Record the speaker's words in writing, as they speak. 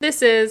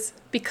This is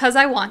Because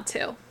I Want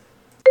to.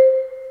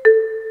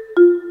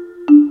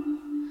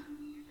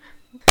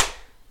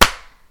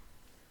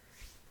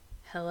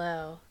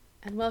 Hello,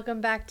 and welcome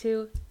back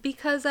to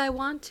Because I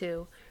Want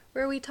to,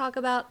 where we talk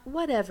about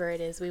whatever it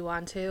is we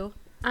want to.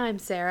 I'm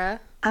Sarah.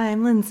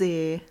 I'm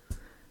Lindsay.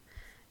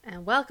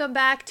 And welcome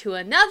back to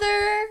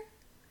another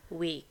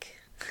week.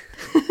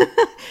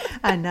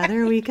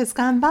 Another week has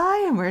gone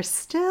by and we're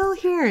still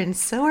here, and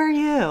so are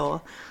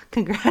you.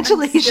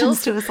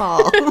 Congratulations to us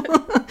all.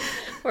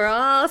 We're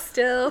all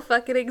still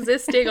fucking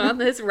existing on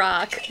this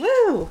rock.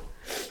 Woo!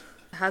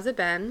 How's it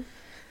been?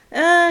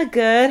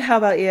 Good. How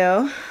about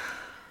you?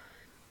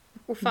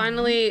 We're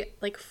finally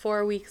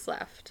 4 weeks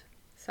left.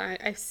 So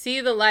I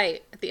see the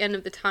light at the end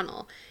of the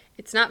tunnel.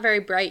 It's not very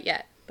bright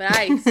yet, but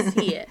I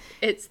see it.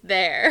 It's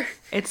there.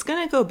 It's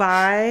gonna go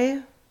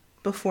by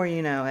before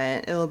you know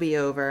it. It'll be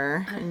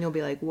over, and you'll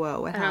be like,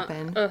 whoa, what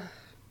happened?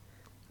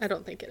 I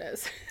don't think it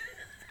is.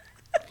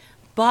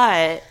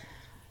 But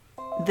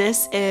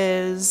this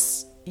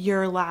is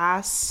your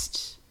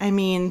last...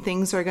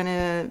 things are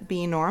gonna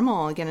be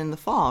normal again in the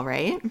fall,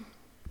 right?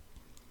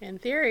 In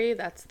theory,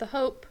 that's the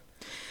hope.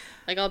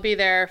 I'll be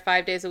there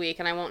 5 days a week,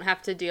 and I won't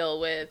have to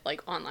deal with,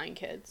 online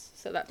kids.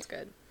 So that's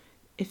good.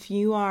 If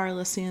you are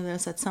listening to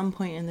this at some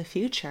point in the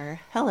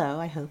future, hello,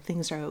 I hope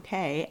things are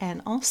okay.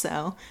 And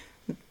also,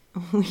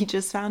 we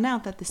just found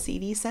out that the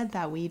CD said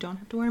that we don't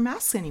have to wear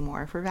masks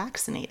anymore if we're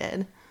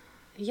vaccinated.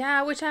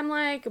 Yeah, which I'm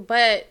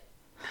but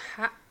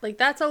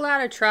that's a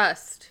lot of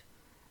trust.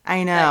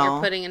 I know. That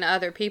you're putting into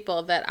other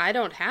people that I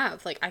don't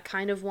have. I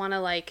kind of want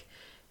to,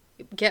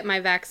 get my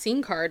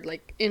vaccine card,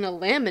 in a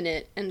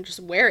laminate and just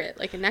wear it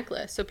like a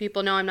necklace so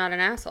people know I'm not an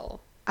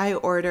asshole.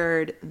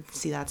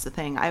 That's the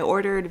thing. I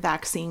ordered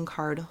vaccine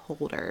card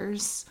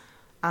holders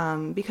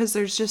because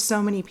there's just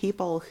so many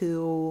people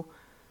who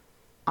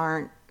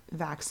aren't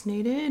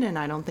vaccinated, and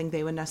I don't think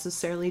they would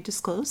necessarily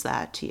disclose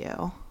that to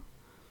you.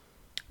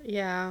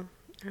 Yeah,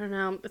 I don't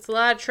know. It's a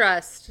lot of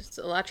trust. It's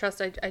a lot of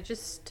trust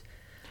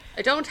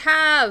I don't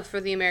have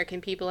for the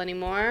American people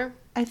anymore.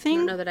 I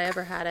don't know that I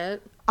ever had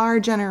it. Our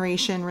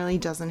generation really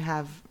doesn't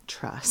have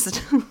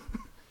trust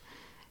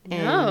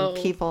in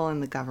people in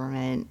the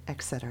government,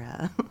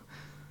 etc.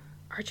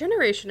 Our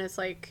generation is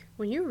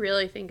when you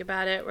really think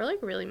about it, we're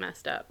really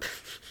messed up.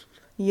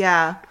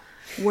 Yeah.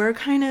 We're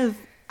kind of,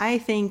 I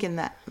think in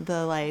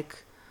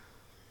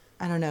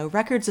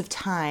records of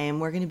time,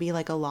 we're going to be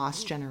a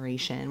lost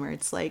generation where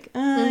it's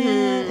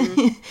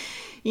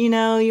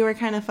yeah, you were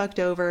kind of fucked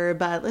over,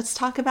 but let's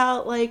talk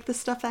about the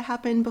stuff that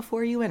happened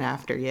before you and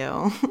after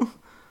you.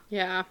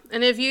 Yeah.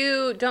 And if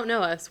you don't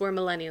know us, we're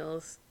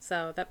millennials.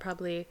 So that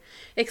probably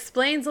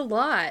explains a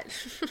lot.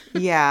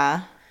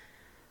 Yeah.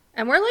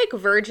 And we're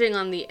verging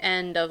on the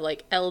end of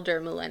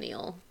elder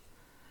millennial.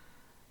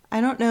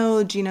 I don't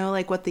know. Do you know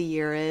what the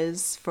year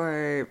is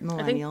for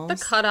millennials? I think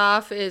the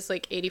cutoff is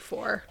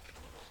 84.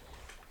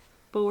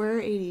 But we're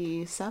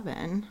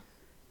 87.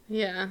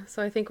 Yeah.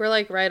 So I think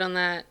we're right on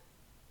that.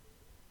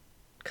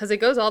 Because it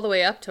goes all the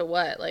way up to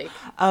what?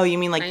 Oh, you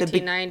mean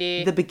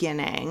 1990. The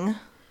beginning.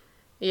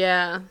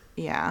 Yeah.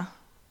 Yeah.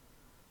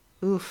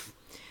 Oof.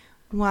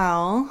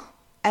 Well,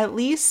 at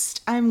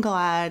least I'm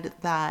glad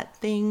that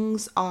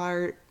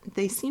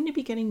they seem to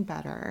be getting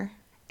better,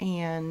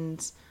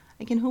 and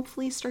I can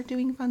hopefully start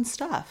doing fun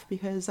stuff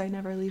because I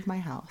never leave my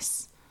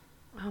house.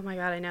 Oh my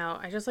God, I know.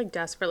 I just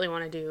desperately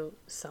want to do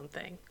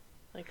something.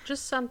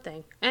 Just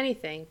something.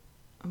 Anything.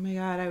 Oh my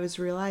God, I was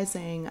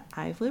realizing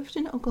I've lived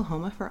in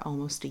Oklahoma for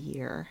almost a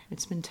year.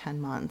 It's been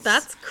 10 months.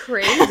 That's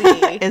crazy.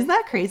 Isn't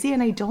that crazy?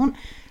 And I don't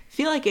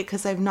feel like it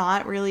because I've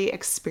not really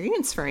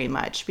experienced very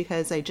much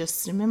because I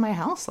just am in my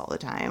house all the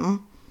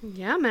time.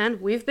 Yeah,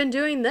 man. We've been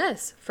doing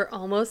this for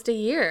almost a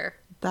year.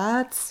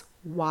 That's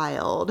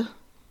wild.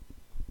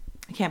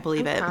 I can't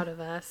believe it. I'm proud of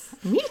us.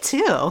 Me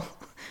too.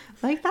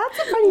 That's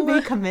a pretty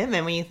big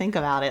commitment when you think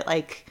about it.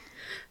 I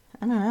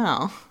don't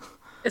know.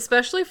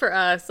 Especially for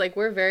us.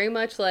 We're very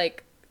much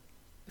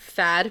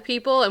fad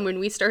people, and when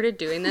we started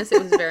doing this, it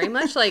was very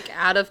much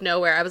out of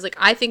nowhere. I was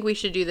I think we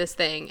should do this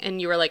thing, and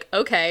you were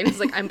okay, and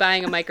it's I'm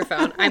buying a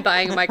microphone.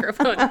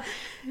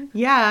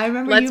 Yeah, I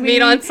remember. Let's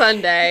meet on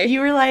Sunday. You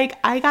were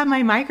I got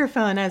my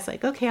microphone. I was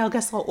okay, I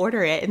guess I'll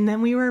order it, and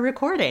then we were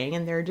recording,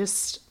 and there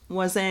just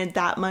wasn't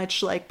that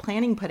much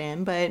planning put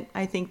in, but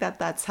I think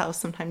that's how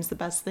sometimes the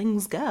best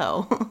things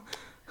go.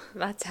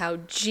 That's how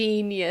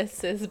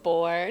genius is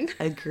born.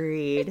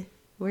 Agreed.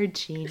 We're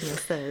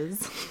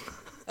geniuses.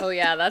 Oh,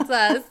 yeah, that's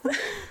us.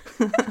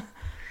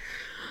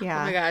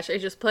 Yeah. Oh, my gosh. I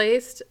just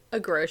placed a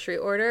grocery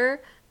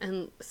order.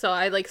 And so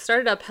I,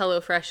 started up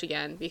HelloFresh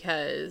again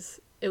because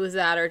it was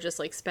that or just,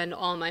 spend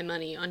all my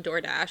money on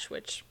DoorDash,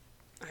 which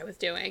I was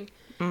doing.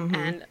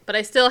 Mm-hmm. But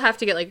I still have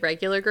to get,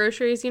 regular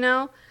groceries, And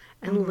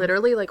mm-hmm.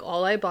 literally,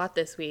 all I bought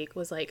this week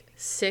was,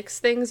 6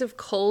 things of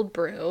cold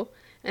brew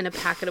and a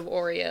packet of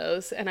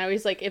Oreos. And I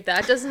was if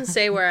that doesn't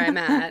say where I'm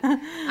at,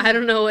 I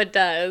don't know what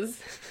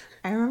does.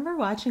 I remember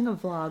watching a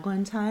vlog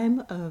one time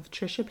of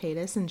Trisha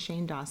Paytas and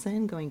Shane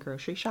Dawson going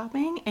grocery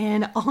shopping,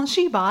 and all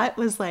she bought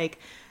was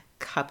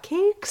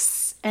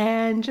cupcakes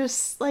and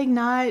just like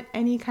not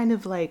any kind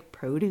of like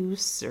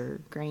produce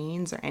or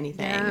grains or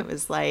anything. Yeah. It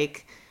was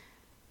like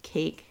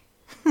cake.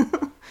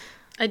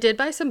 I did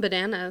buy some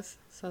bananas,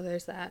 so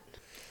there's that.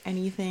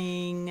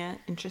 Anything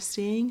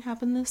interesting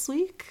happened this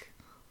week?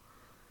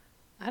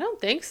 I don't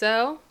think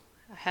so.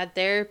 I had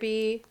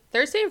therapy.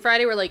 Thursday and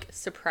Friday were like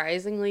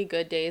surprisingly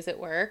good days at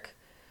work.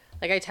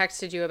 Like I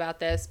texted you about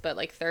this, but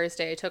like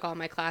Thursday I took all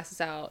my classes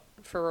out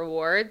for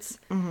rewards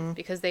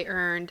because they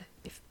earned,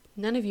 if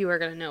none of you are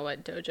going to know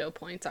what dojo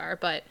points are,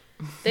 but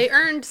they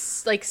earned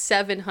like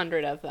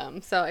 700 of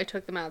them. So I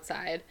took them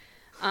outside.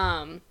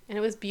 And it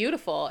was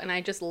beautiful. And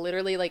I just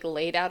literally like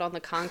laid out on the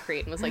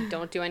concrete and was like,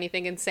 don't do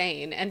anything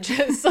insane, and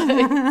just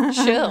like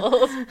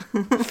chilled.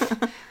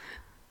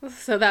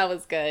 So that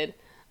was good.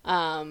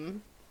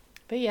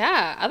 But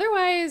yeah,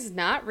 otherwise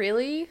not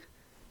really.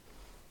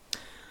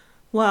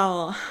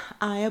 Well,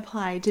 I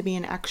applied to be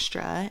an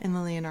extra in the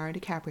Leonardo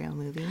DiCaprio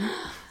movie.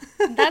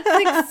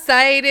 That's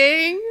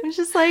exciting. Which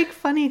is like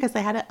funny because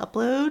I had to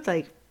upload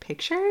like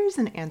pictures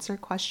and answer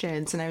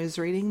questions. And I was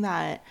reading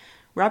that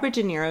Robert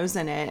De Niro's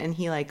in it and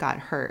he like got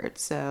hurt.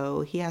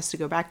 So he has to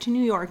go back to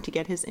New York to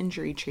get his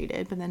injury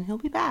treated, but then he'll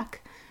be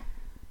back.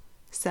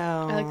 So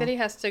I like that he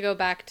has to go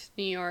back to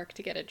New York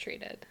to get it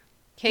treated.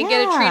 Can't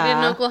get it treated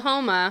in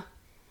Oklahoma.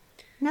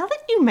 Now that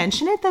you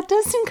mention it, that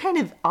does seem kind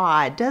of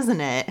odd,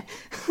 doesn't it?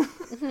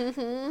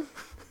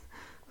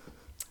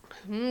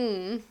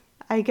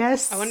 I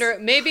guess. I wonder,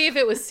 maybe if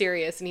it was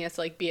serious and he has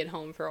to like be at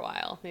home for a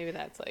while. Maybe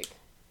that's like.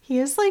 He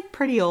is like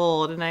pretty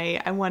old, and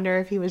I wonder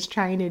if he was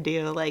trying to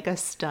do like a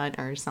stunt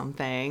or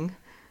something.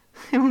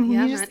 I mean,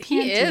 Yeah, he just man,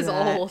 can't he do is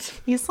that. old.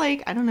 He's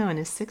like, I don't know, in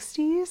his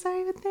 60s,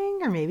 I would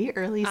think, or maybe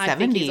early 70s. I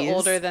think he's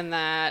older than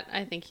that.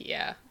 I think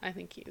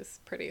he's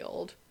pretty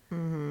old.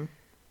 Mm-hmm.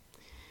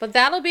 But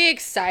that'll be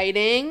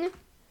exciting.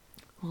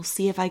 We'll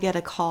see if I get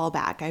a call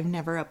back. I've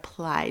never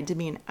applied to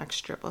be an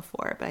extra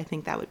before, but I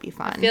think that would be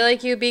fun. I feel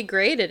like you'd be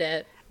great at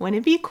it. Wouldn't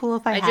it be cool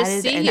if I had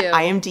just see an you.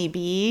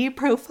 IMDb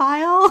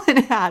profile and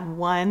it had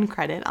one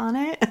credit on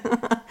it?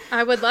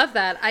 I would love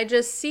that. I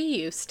just see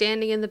you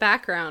standing in the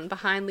background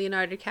behind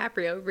Leonardo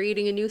DiCaprio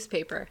reading a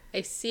newspaper.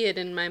 I see it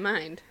in my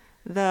mind.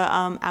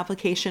 The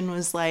application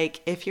was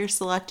like, if you're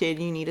selected,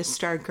 you need to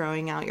start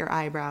growing out your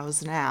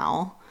eyebrows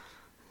now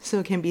so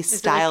it can be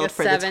styled like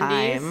for 70s? the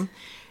time.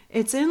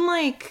 It's in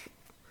like,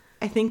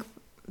 I think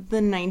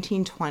the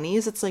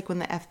 1920s. It's like when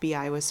the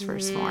FBI was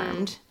first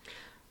formed.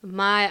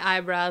 My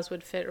eyebrows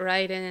would fit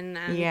right in.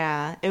 And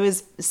Yeah, it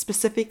was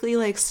specifically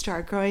like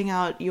start growing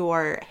out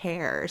your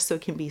hair so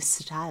it can be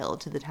styled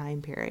to the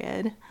time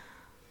period.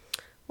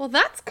 Well,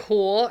 that's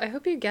cool. I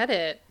hope you get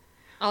it.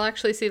 I'll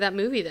actually see that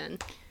movie then.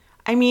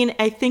 I mean,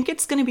 I think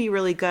it's going to be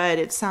really good.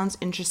 It sounds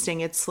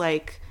interesting. It's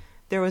like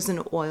there was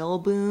an oil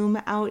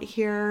boom out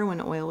here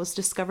when oil was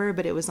discovered,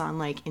 but it was on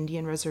like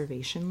Indian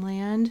reservation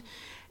land.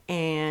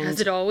 And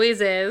As it always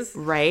is.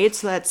 right,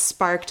 so that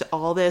sparked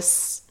all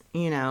this,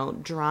 you know,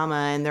 drama,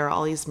 and there are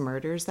all these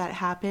murders that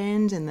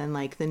happened, and then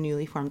like the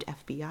newly formed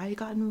FBI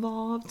got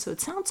involved. So it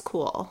sounds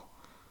cool.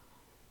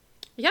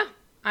 Yeah,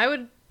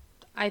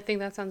 I think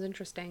that sounds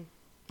interesting.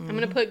 I'm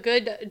going to put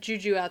good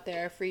juju out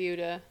there for you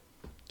to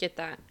get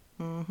that.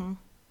 Mm-hmm.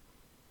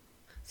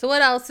 So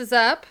what else is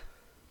up?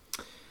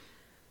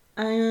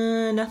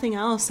 Nothing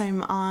else.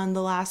 I'm on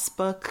the last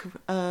book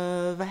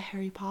of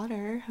Harry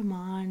Potter. I'm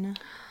on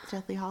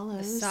Deathly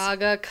Hallows.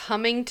 Saga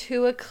coming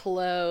to a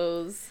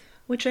close.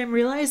 Which I'm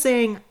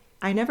realizing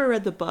I never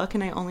read the book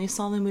and I only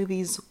saw the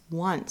movies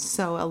once.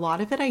 So a lot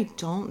of it I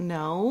don't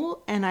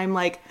know. And I'm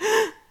like,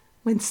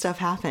 when stuff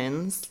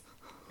happens.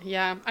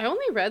 Yeah, I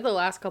only read the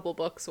last couple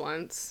books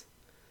once.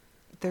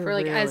 They're For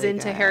like really as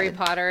into good. Harry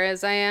Potter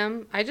as I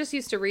am. I just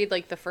used to read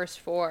like the first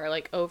 4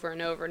 like over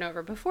and over and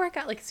over before it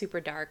got like super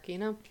dark, you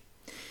know?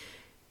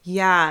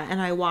 Yeah,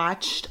 and I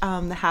watched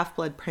The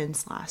Half-Blood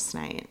Prince last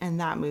night, and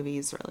that movie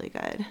is really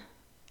good.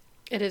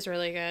 It is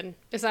really good.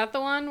 Is that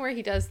the one where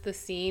he does the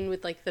scene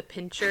with like the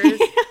pinchers,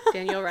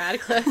 Daniel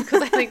Radcliffe?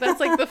 Because I think that's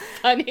like the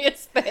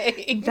funniest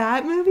thing.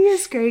 That movie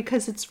is great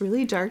because it's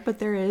really dark, but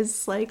there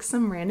is like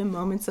some random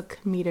moments of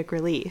comedic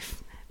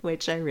relief,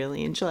 which I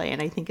really enjoy and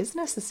I think is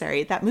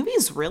necessary. That movie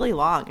is really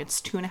long.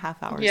 It's 2.5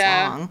 hours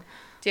long.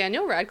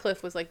 Daniel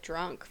Radcliffe was like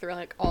drunk through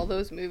like all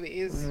those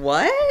movies.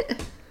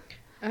 What?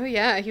 Oh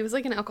yeah, he was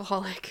like an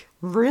alcoholic.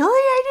 Really?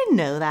 I didn't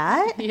know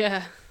that.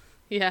 Yeah.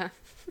 Yeah.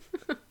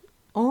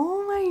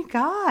 Oh my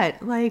God.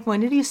 Like,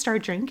 when did he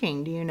start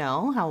drinking? Do you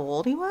know how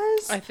old he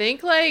was? I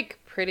think like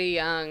pretty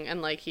young,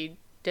 and like he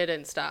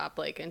didn't stop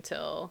like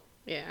until,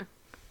 yeah.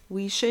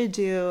 We should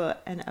do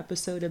an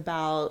episode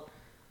about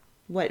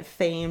what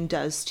fame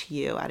does to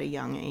you at a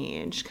young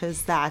age,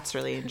 because that's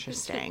really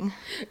interesting.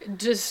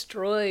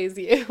 Destroys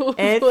you.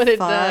 It what it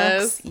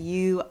fucks does.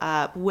 you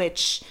up,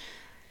 which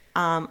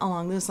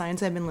along those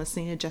lines, I've been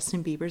listening to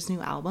Justin Bieber's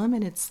new album,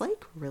 and it's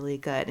like really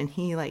good, and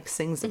he like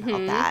sings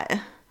about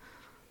that.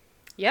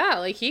 Yeah,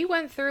 like he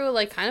went through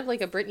like kind of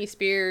like a Britney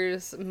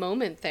Spears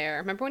moment there.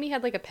 Remember when he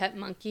had like a pet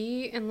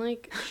monkey and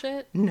like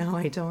shit? No,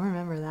 I don't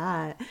remember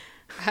that.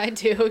 I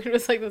do. It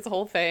was like this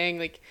whole thing.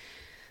 Like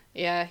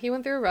Yeah, he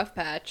went through a rough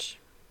patch.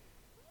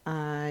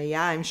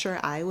 Yeah, I'm sure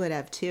I would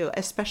have too.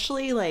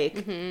 Especially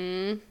like,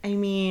 I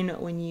mean,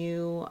 when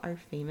you are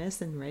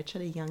famous and rich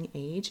at a young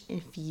age,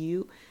 if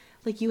you,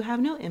 like, you have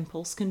no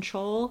impulse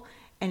control,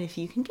 and if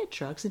you can get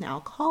drugs and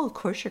alcohol, of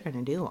course you're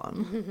gonna do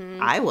them.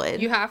 I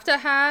would. You have to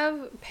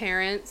have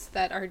parents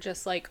that are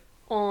just like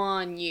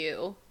on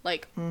you,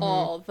 like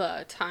all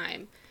the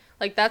time.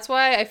 Like that's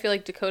why I feel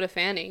like Dakota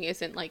Fanning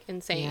isn't like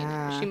insane.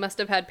 Yeah. She must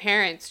have had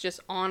parents just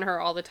on her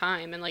all the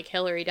time, and like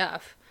Hillary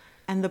Duff.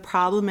 And the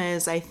problem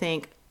is, I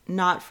think,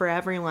 not for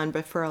everyone,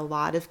 but for a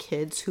lot of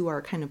kids who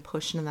are kind of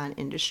pushed into that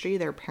industry,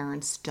 their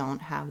parents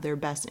don't have their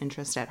best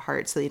interest at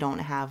heart, so they don't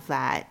have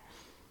that,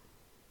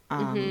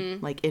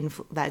 like,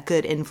 that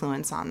good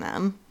influence on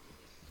them.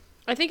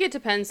 I think it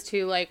depends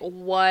too, like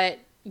what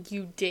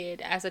you did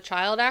as a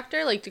child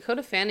actor. Like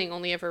Dakota Fanning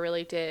only ever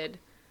really did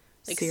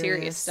like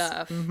serious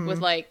stuff with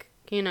like,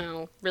 you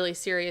know, really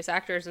serious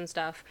actors and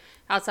stuff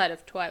outside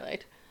of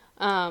Twilight.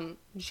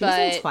 She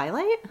was in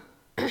Twilight?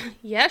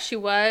 Yeah, she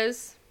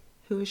was.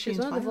 Who was she in She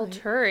was one of Twilight? the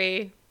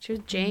Volturi. She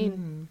was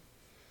Jane.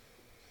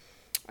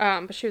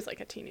 But she was like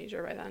a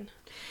teenager by then.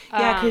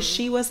 Yeah, because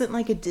she wasn't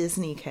like a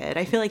Disney kid.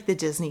 I feel like the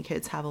Disney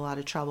kids have a lot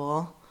of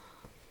trouble.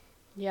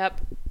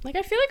 Yep. Like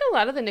I feel like a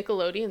lot of the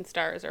Nickelodeon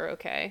stars are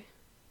okay.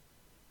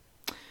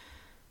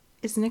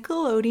 Is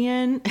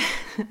Nickelodeon,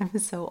 I'm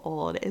so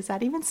old, is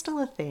that even still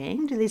a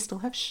thing? Do they still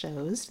have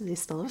shows? Do they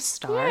still have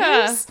stars?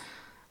 Yeah.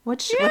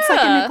 What's like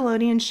a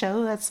Nickelodeon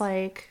show that's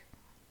like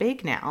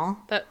big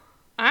now? That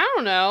I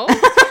don't know.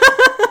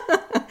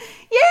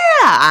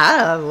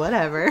 Yeah,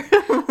 whatever.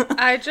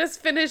 I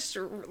just finished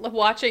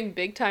watching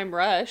Big Time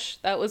Rush.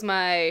 That was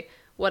my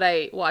what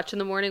I watch in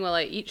the morning while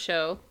I eat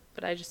show,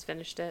 but I just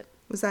finished it.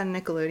 Was that a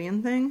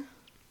Nickelodeon thing?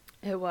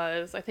 It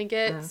was. I think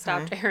it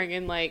stopped airing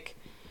in like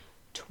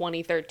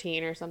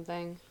 2013 or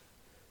something.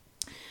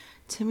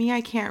 To me,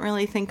 I can't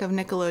really think of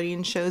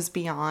Nickelodeon shows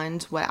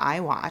beyond what I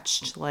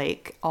watched,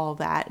 like All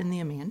That and The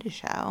Amanda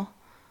Show.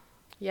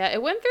 Yeah,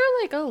 it went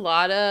through like a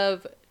lot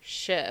of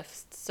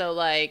shifts. So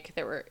like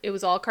it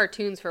was all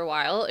cartoons for a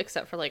while,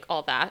 except for like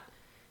All That.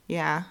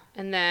 Yeah.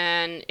 And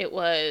then it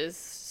was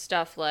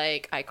stuff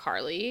like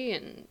iCarly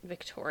and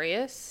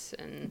Victorious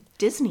and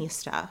Disney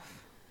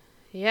stuff.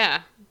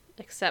 yeah,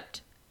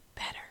 except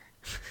better.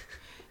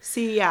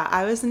 See, yeah,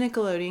 I was a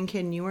Nickelodeon kid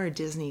and you were a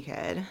Disney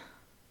kid.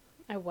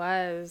 I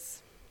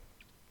was.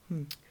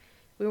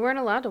 We weren't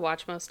allowed to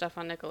watch most stuff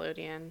on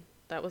Nickelodeon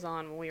that was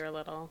on when we were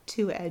little.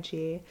 Too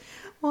edgy.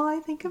 Well, I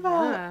think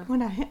about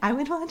when I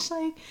would watch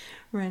like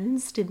Ren and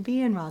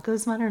Stimpy and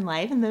Rocko's Modern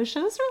Life, and those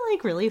shows were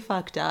like really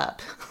fucked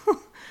up.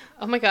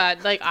 Oh my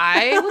god, like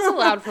I was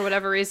allowed for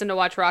whatever reason to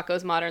watch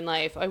Rocko's Modern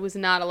Life. I was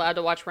not allowed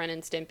to watch Ren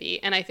and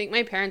Stimpy, and I think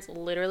my parents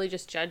literally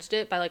just judged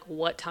it by like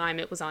what time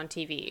it was on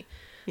TV.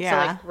 Yeah,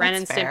 so like Ren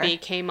and that's fair. Stimpy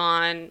came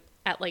on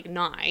at like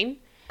 9.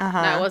 And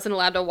I wasn't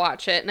allowed to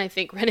watch it, and I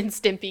think Ren and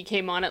Stimpy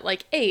came on at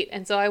like 8,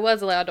 and so I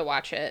was allowed to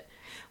watch it.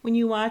 When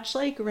you watch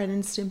like Ren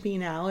and Stimpy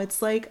now,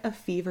 it's like a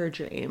fever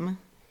dream.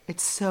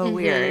 It's so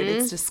weird.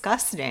 It's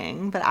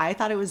disgusting, but I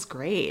thought it was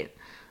great.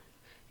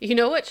 You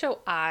know what show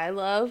I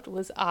loved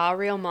was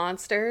Real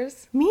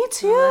Monsters. Me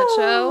too. That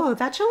show?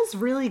 That show's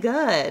really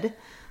good.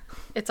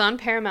 It's on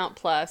Paramount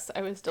Plus.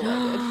 I was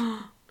delighted.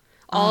 I'll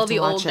All have the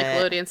to old watch it.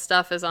 Nickelodeon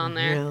stuff is on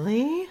there.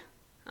 Really?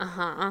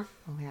 Uh-huh.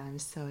 Oh my god, I'm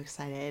so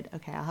excited.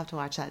 Okay, I'll have to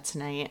watch that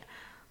tonight.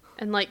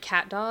 And like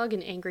Cat Dog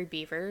and Angry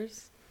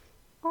Beavers.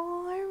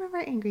 Oh, I remember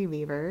Angry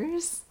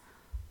Beavers.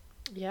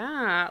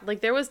 Yeah,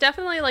 like there was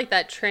definitely like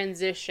that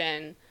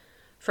transition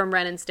from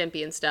Ren and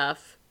Stimpy and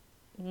stuff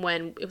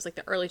when it was like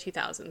the early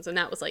 2000s, and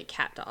that was like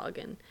Cat Dog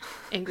and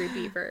Angry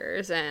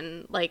Beavers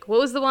and like what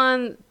was the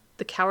one,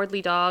 the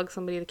Cowardly Dog,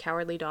 somebody the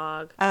Cowardly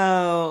Dog.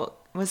 Oh,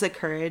 was it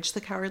Courage the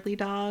Cowardly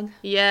Dog?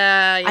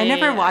 Yeah, I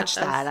never yeah. watched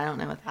that. I don't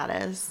know what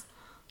that is.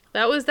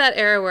 That was that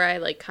era where I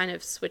like kind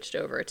of switched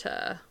over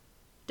to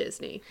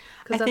Disney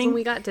because that's when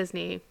we got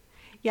Disney.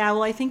 Yeah,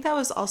 well, I think that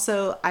was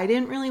also, I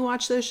didn't really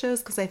watch those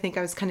shows because I think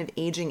I was kind of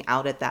aging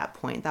out at that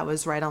point. That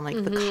was right on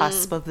like the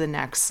cusp of the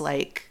next,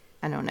 like,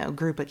 I don't know,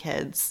 group of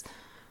kids.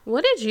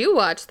 What did you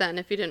watch then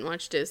if you didn't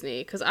watch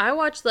Disney? Because I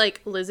watched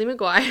like Lizzie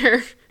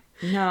McGuire.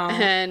 No.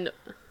 And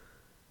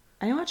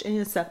I didn't watch any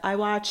of the stuff. I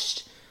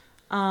watched,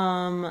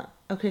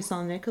 okay, so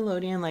on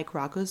Nickelodeon, like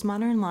Rocko's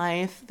Modern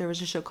Life. There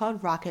was a show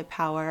called Rocket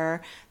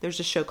Power.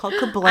 There's a show called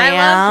Kablam. I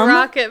loved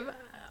Rocket.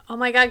 Oh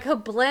my god,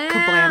 Kablam!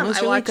 Kablam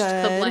was really I watched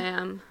good.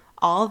 Kablam.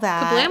 All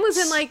that. Kablam was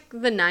in like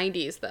the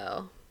 90s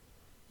though.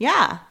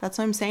 Yeah, that's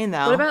what I'm saying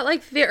though. What about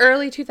like the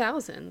early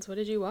 2000s? What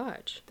did you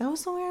watch? That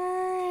was when we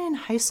were in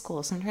high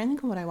school, so I'm trying to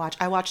think of what I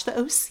watched. I watched The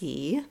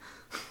OC.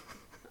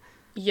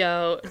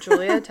 Yo,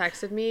 Julia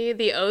texted me.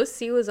 The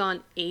OC was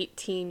on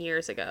 18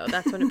 years ago.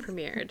 That's when it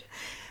premiered.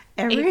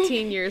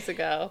 18 years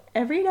ago.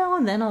 Every now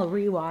and then I'll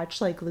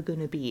rewatch like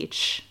Laguna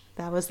Beach.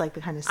 That was like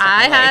the kind of stuff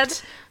I I had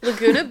liked.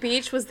 Laguna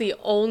Beach was the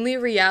only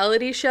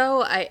reality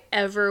show I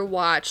ever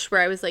watched where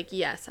I was like,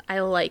 yes,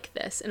 I like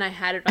this, and I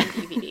had it on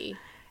DVD.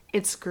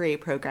 It's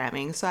great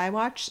programming. So I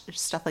watch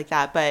stuff like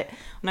that. But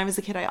when I was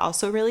a kid, I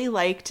also really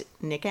liked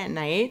Nick at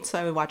Night. So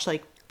I would watch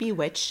like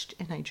Bewitched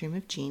and I Dream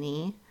of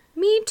Jeannie.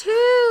 Me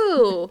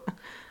too.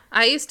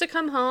 I used to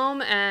come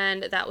home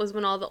and that was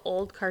when all the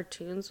old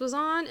cartoons was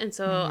on. And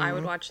so I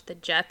would watch the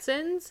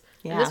Jetsons.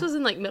 Yeah. And this was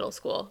in like middle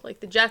school. Like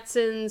the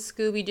Jetsons,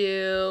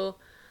 Scooby-Doo,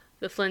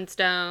 the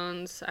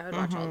Flintstones. I would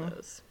watch all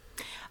those.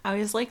 I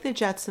always liked the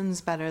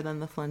Jetsons better than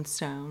the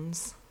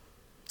Flintstones.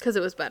 Because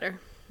it was better.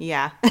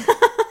 Yeah.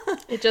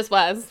 It just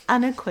was.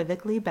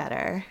 Unequivocally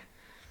better.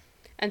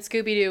 And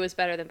Scooby-Doo was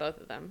better than both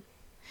of them.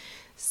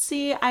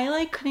 See, I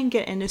like couldn't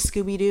get into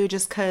Scooby-Doo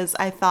just because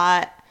I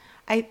thought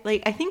I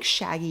think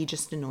Shaggy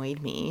just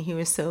annoyed me. He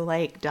was so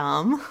like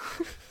dumb.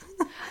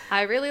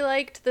 I really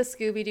liked the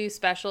Scooby-Doo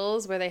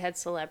specials where they had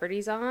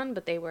celebrities on,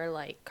 but they were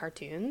like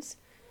cartoons.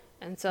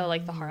 And so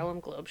like the Harlem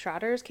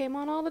Globetrotters came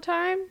on all the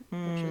time,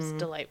 which was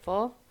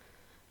delightful.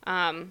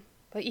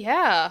 But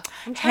yeah,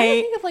 I'm trying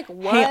to think of like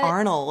what. Hey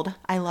Arnold.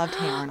 I loved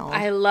Hey Arnold.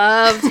 I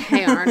loved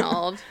Hey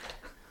Arnold.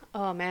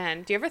 Oh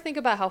man, do you ever think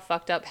about how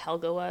fucked up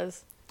Helga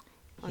was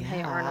on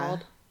Hey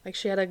Arnold? Like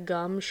she had a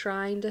gum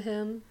shrine to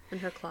him in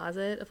her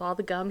closet of all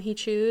the gum he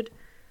chewed.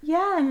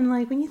 Yeah, and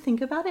like when you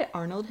think about it,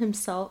 Arnold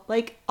himself,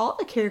 like all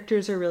the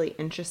characters are really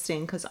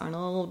interesting because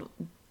Arnold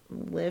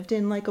lived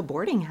in like a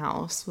boarding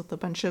house with a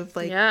bunch of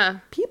like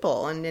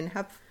people and didn't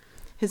have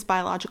his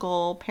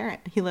biological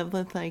parent. He lived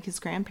with like his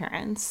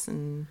grandparents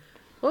and.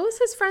 What was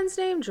his friend's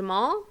name?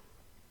 Jamal?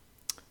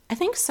 I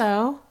think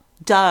so.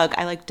 Doug.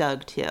 I like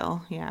Doug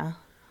too. Yeah.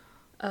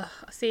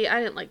 See, I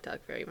didn't like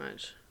Doug very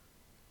much.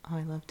 Oh,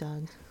 I love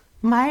Doug.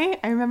 I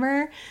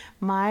remember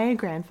my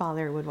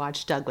grandfather would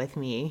watch Doug with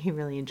me. He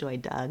really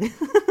enjoyed Doug.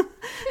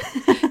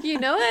 You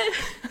know what?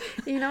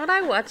 You know what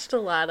I watched a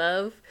lot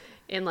of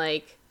in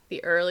like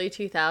the early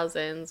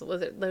 2000s?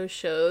 Was it those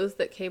shows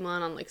that came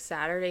on like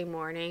Saturday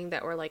morning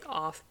that were like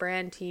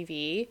off-brand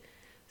TV?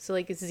 So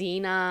like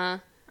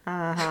Xena,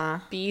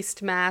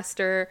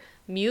 Beastmaster,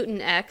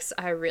 Mutant X.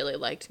 I really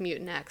liked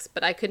Mutant X,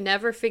 but I could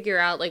never figure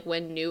out like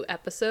when new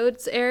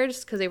episodes aired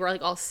because they were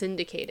like all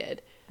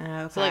syndicated.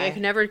 Okay. So like I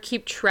could never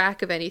keep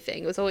track of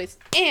anything. It was always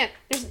ant.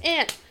 There's an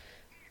ant.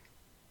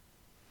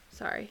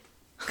 Sorry.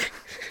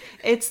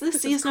 It's the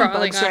season of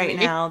bugs right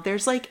now.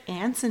 There's like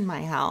ants in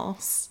my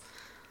house.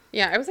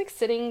 Yeah, I was like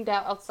sitting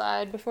down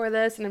outside before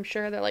this, and I'm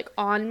sure they're like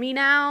on me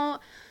now.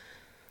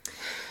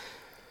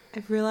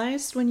 I've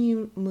realized when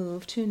you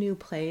move to a new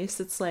place,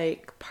 it's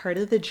like part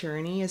of the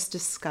journey is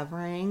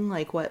discovering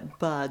like what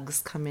bugs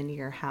come into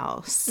your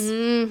house.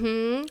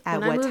 Mm-hmm.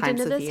 At when what I moved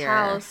times into of this year.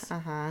 house,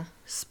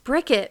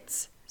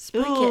 Sprickets.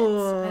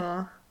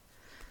 Ooh.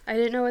 I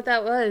didn't know what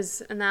that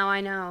was, and now I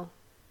know.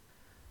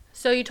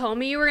 So you told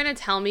me you were going to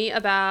tell me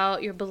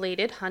about your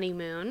belated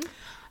honeymoon.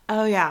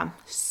 Oh, yeah.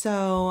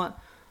 So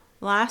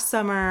last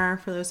summer,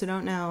 for those who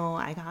don't know,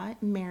 I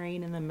got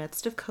married in the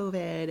midst of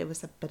COVID. It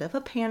was a bit of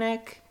a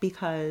panic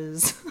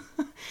because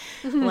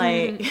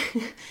like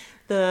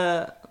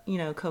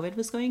COVID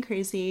was going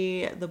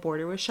crazy. The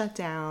border was shut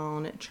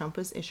down. Trump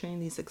was issuing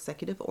these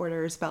executive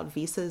orders about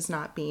visas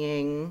not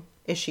being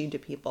issued to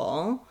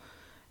people.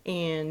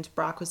 And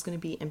Brock was going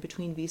to be in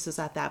between visas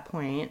at that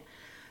point.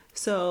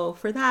 So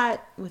for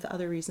that, with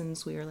other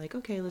reasons, we were like,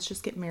 okay, let's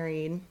just get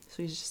married. So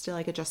we just did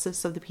like a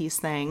justice of the peace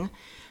thing.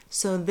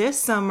 So this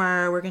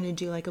summer, we're going to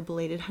do like a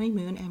belated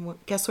honeymoon. And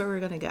guess where we're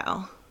going to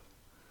go?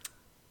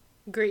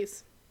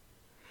 Greece.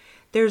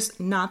 There's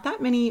not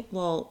that many,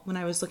 well, when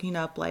I was looking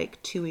up like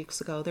 2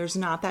 weeks ago, there's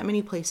not that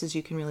many places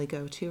you can really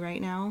go to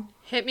right now.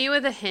 Hit me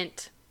with a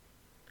hint.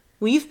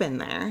 We've been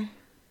there.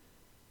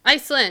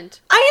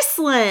 Iceland.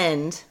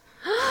 Iceland!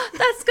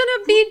 That's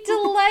gonna be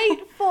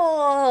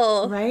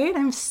delightful. Right?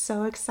 I'm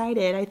so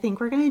excited. I think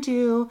we're gonna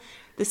do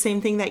the same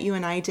thing that you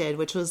and I did,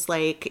 which was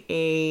like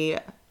a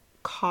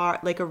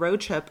road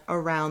trip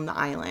around the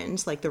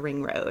island, like the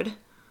ring road.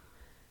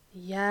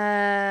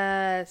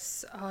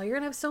 Yes. Oh, you're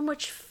gonna have so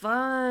much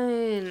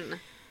fun.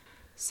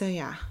 So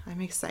yeah,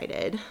 I'm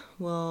excited.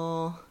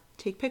 We'll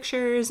take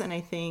pictures and I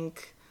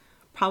think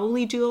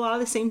probably do a lot of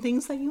the same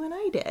things that you and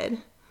I did.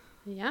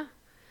 Yeah.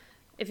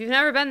 If you've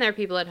never been there,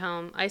 people at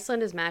home,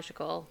 Iceland is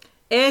magical.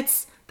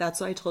 That's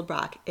what I told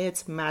Brock.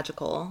 It's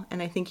magical. And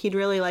I think he'd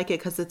really like it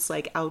because it's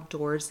like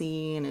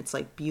outdoorsy and it's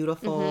like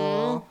beautiful.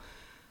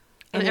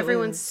 Mm-hmm. And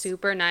everyone's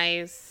super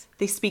nice.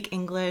 They speak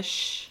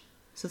English,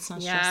 so it's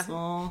not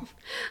stressful.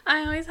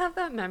 I always have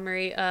that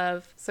memory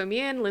of, so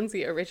me and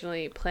Lindsay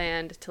originally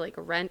planned to like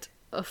rent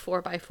a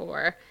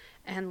 4x4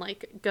 and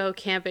like go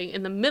camping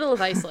in the middle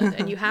of Iceland.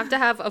 And you have to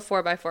have a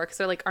 4x4 because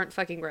there like aren't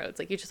fucking roads.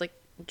 Like you just like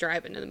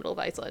drive into the middle of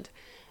Iceland.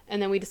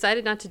 And then we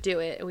decided not to do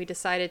it. And we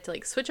decided to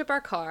like switch up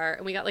our car.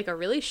 And we got like a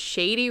really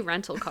shady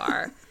rental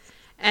car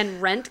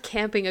and rent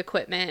camping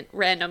equipment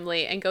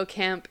randomly and go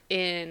camp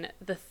in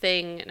the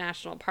Thing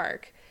National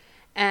Park.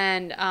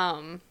 And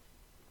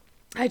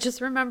I just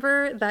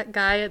remember that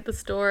guy at the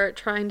store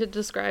trying to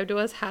describe to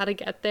us how to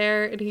get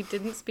there. And he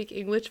didn't speak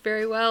English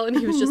very well. And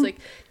he was just like,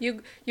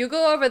 you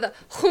go over the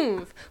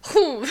hoom.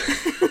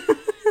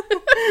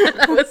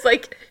 And I was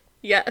like,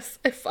 yes,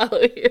 I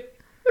follow you.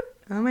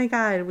 Oh my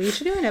God, we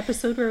should do an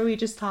episode where we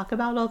just talk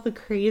about all the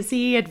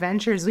crazy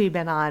adventures we've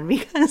been on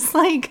because,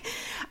 like,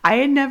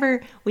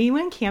 we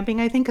went camping,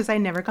 I think, because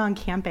I'd never gone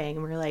camping.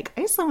 And we were like,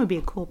 Iceland would be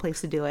a cool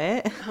place to do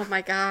it. Oh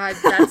my God,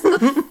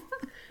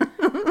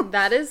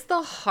 that is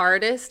the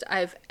hardest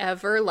I've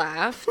ever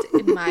laughed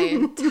in my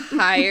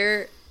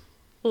entire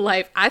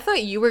life. I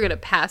thought you were going to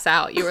pass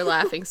out. You were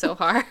laughing so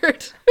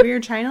hard. We were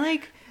trying to,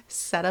 like,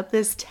 set up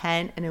this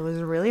tent, and it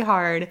was really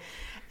hard.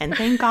 And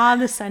thank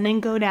God the sun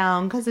didn't go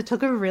down because it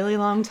took a really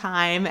long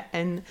time.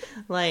 And,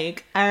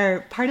 like,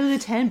 our part of the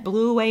tent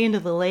blew away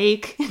into the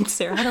lake. And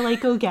Sarah had to, like,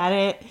 go get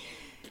it.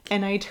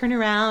 And I turned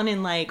around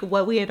and, like,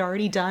 what we had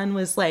already done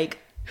was, like,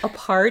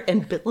 apart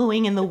and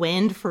billowing in the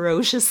wind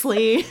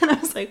ferociously. And I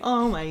was like,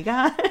 oh, my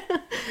God.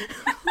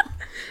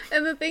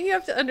 And the thing you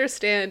have to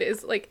understand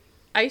is, like,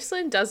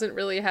 Iceland doesn't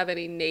really have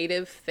any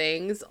native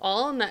things.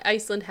 All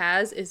Iceland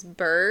has is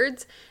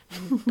birds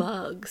and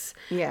bugs.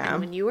 Yeah. And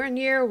when you are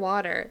near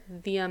water,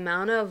 the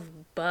amount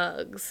of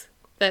bugs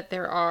that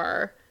there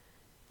are.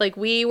 Like,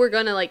 we were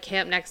going to, like,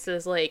 camp next to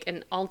this lake,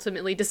 and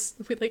ultimately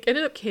we, like,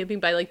 ended up camping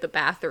by, like, the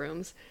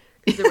bathrooms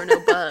because there were no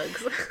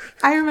bugs.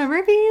 I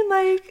remember being,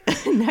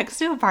 like, next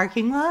to a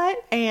parking lot,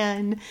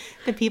 and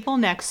the people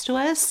next to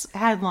us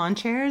had lawn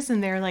chairs,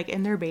 and they're, like,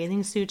 in their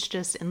bathing suits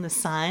just in the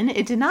sun.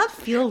 It did not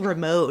feel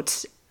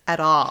remote at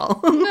all.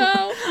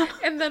 No.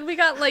 And then we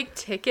got, like,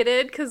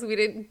 ticketed because we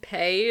didn't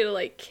pay to,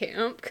 like,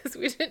 camp because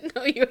we didn't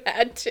know you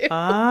had to.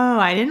 Oh,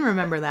 I didn't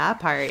remember that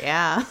part.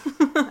 Yeah.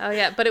 Oh,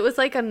 yeah. But it was,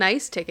 like, a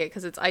nice ticket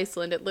because it's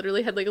Iceland. It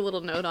literally had, like, a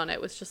little note on it.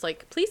 It was just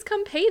like, please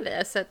come pay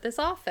this at this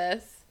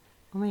office.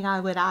 Oh my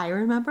God, what I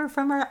remember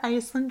from our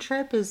Iceland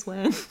trip is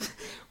when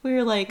we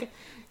were, like,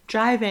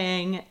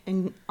 driving,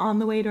 and on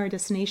the way to our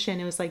destination,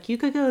 it was like, you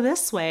could go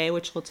this way,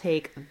 which will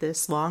take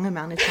this long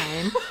amount of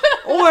time,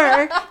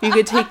 or you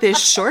could take this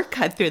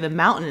shortcut through the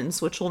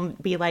mountains, which will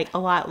be, like, a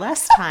lot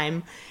less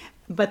time.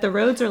 But the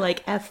roads are,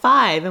 like,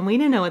 F5, and we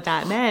didn't know what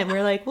that meant. We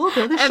were like, we'll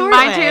go the short way.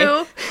 And mind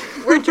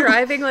you, we're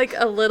driving, like,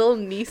 a little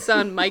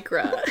Nissan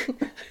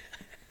Micra.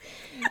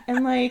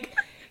 And, like,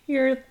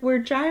 we're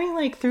driving,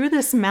 like, through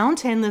this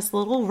mountain, this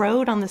little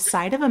road on the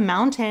side of a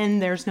mountain.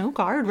 There's no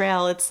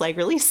guardrail. It's, like,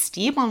 really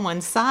steep on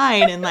one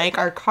side, and, like,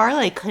 our car,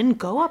 like, couldn't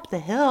go up the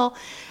hill.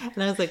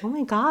 And I was like, oh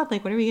my God,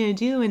 like, what are we gonna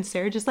do? And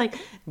Sarah just, like,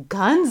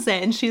 guns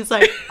it, and she's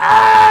like,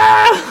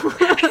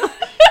 ah!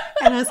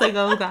 And I was like,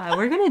 oh God,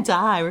 we're gonna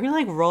die. We're gonna,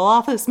 like, roll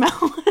off this mountain.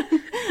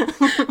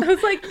 I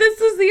was like, this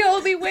is the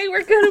only way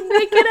we're gonna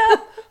make it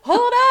up.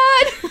 Hold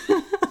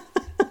on.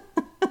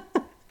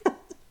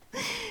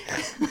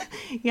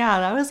 Yeah,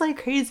 that was,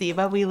 like, crazy,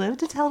 but we lived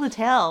to tell the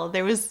tale.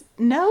 There was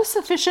no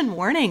sufficient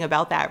warning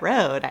about that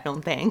road, I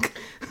don't think.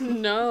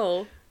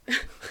 No.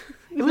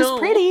 It was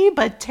pretty,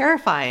 but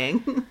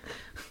terrifying.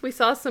 We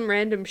saw some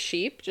random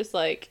sheep just,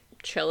 like,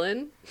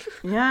 chilling.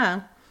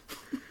 Yeah.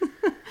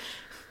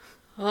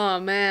 Oh,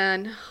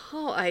 man.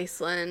 Oh,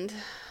 Iceland.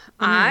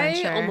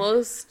 Adventure. I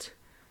almost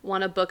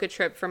want to book a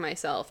trip for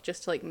myself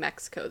just to, like,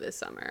 Mexico this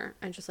summer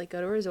and just, like, go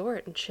to a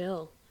resort and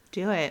chill.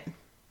 Do it.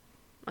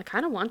 I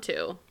kind of want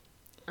to.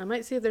 I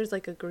might see if there's,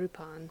 like, a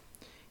Groupon.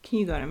 Can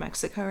you go to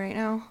Mexico right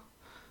now?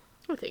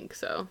 I think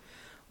so.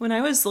 When I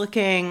was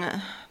looking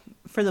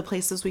for the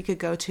places we could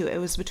go to, it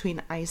was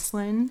between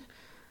Iceland,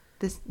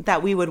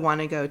 that we would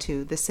want to go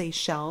to, the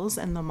Seychelles,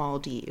 and the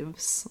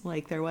Maldives.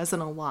 Like, there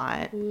wasn't a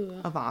lot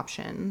of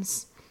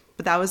options.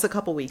 But that was a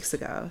couple weeks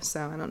ago,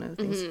 so I don't know if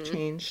things have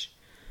changed.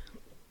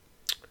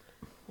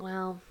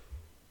 Well,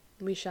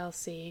 we shall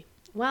see.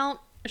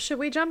 Well, should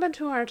we jump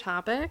into our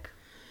topic?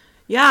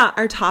 Yeah,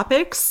 our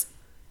topic's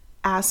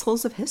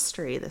Assholes of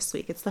History this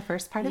week. It's the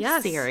first part of the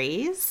Yes.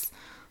 series.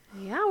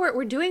 Yeah,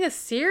 we're doing a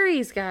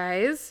series,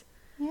 guys.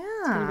 Yeah.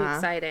 It's gonna be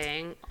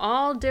exciting.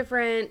 All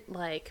different,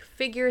 like,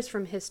 figures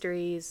from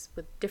histories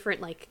with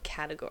different, like,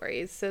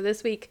 categories. So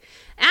this week,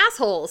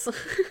 assholes.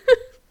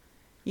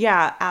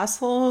 Yeah,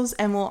 assholes,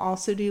 and we'll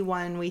also do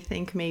one we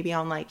think maybe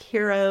on, like,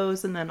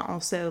 heroes, and then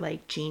also,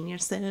 like,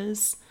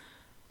 geniuses.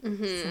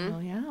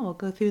 So yeah, we'll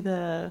go through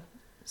the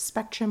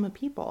spectrum of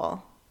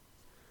people.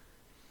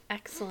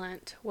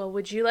 Excellent. Well,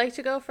 would you like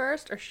to go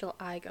first, or shall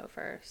I go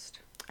first?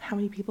 How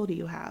many people do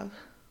you have?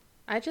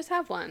 I just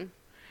have one.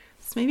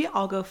 So maybe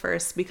I'll go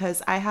first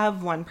because I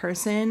have one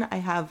person I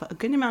have a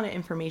good amount of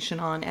information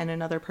on, and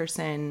another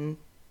person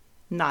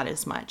not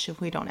as much. If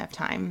we don't have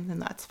time, then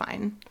that's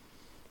fine.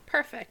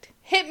 Perfect.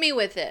 Hit me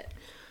with it.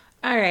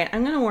 All right,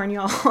 I'm going to warn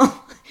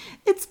y'all.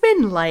 It's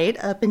been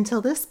light up until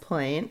this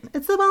point.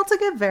 It's about to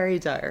get very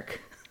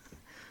dark.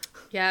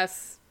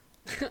 Yes.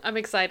 I'm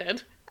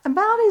excited.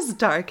 About as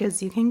dark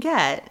as you can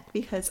get,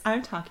 because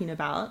I'm talking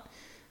about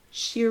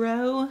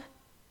Shiro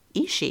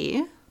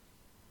Ishii,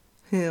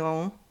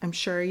 who I'm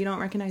sure you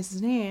don't recognize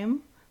his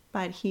name,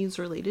 but he's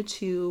related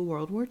to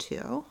World War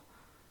II.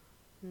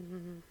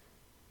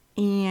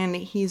 And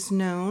he's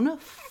known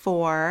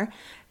for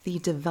the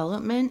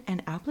development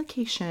and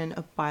application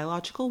of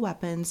biological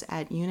weapons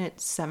at Unit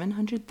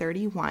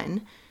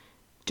 731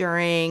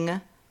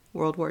 during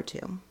World War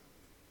II.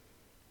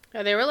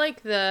 Yeah, they were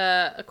like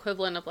the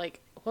equivalent of like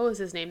what was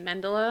his name?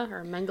 Mengele?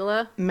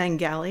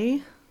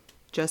 Mengele,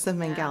 Joseph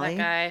Yeah, Mengele. that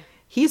guy.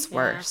 He's Yeah.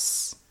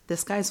 worse.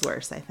 This guy's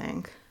worse, I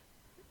think.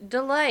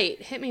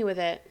 Delight. Hit me with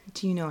it.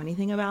 Do you know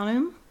anything about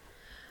him?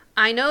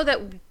 I know that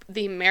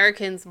the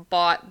Americans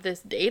bought this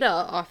data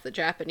off the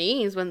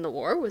Japanese when the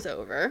war was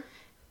over.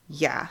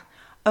 Yeah.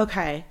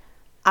 Okay.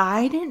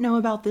 I didn't know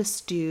about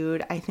this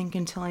dude, I think,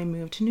 until I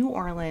moved to New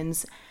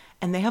Orleans.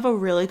 And they have a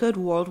really good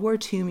World War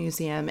II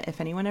museum. If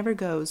anyone ever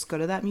goes, go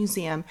to that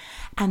museum.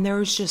 And there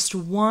was just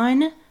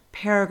one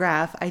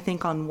paragraph, I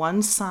think, on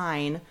one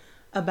sign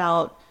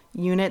about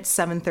Unit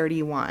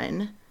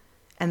 731.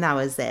 And that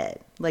was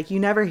it. Like, I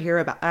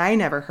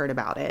never heard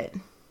about it.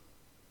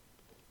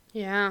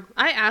 Yeah.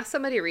 I asked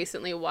somebody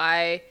recently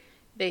why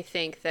they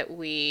think that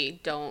we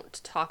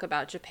don't talk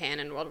about Japan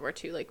in World War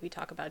II like we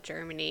talk about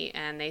Germany.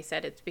 And they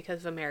said it's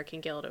because of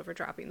American Guild over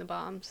dropping the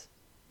bombs.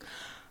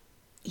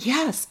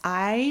 Yes,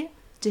 I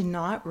did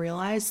not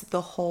realize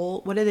the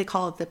whole, what do they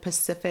call it? The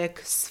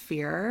Pacific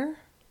Sphere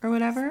or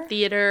whatever?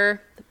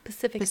 Theater. The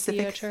Pacific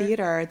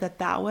Theater,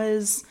 that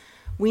was,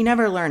 we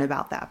never learn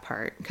about that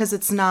part because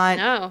it's not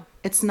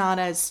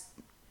as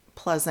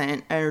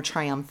pleasant or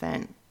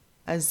triumphant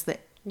as the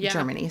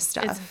Germany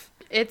stuff.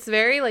 It's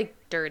very, like,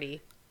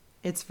 dirty.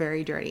 It's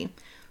very dirty.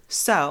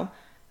 So,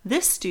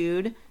 this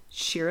dude,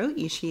 Shiro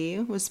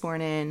Ishii, was born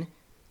in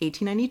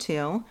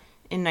 1892.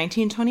 In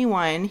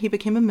 1921, he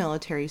became a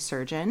military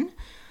surgeon.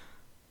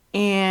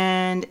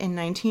 And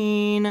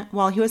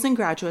while he was in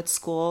graduate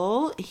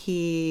school,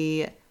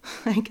 I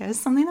guess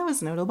something that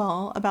was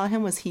notable about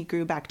him was he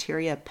grew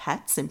bacteria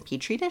pets in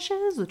petri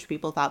dishes, which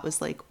people thought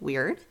was, like,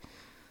 weird.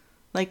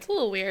 Like, It's a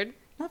little weird.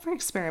 not for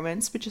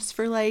experiments, but just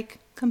for, like,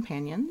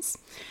 companions.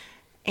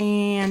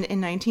 And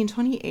in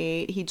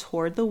 1928, he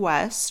toured the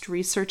West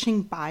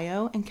researching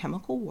bio and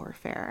chemical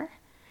warfare.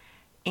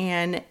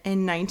 And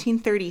in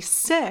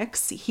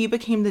 1936, he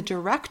became the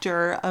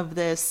director of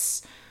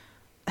this,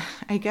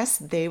 I guess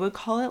they would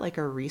call it like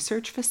a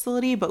research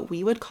facility, but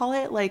we would call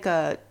it like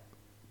a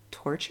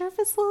torture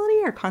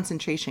facility or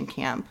concentration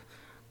camp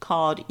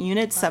called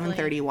Unit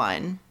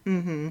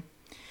 731.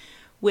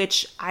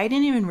 Which I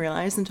didn't even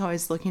realize until I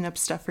was looking up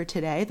stuff for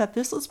today that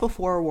this was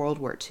before World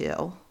War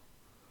II.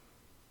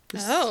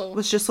 This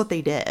was just what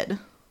they did.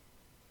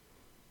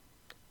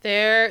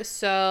 They're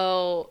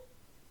so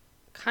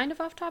kind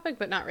of off topic,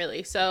 but not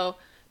really. So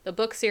the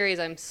book series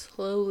I'm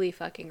slowly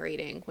fucking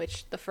reading,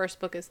 which the first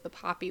book is The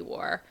Poppy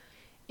War.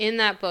 In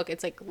that book,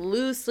 it's like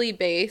loosely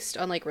based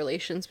on like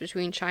relations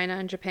between China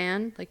and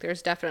Japan. Like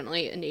there's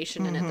definitely a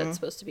nation in it that's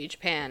supposed to be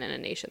Japan and a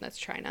nation that's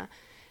China.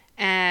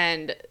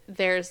 And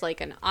there's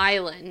like an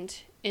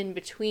island in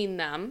between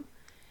them.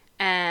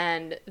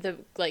 And the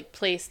like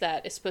place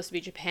that is supposed to be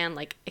Japan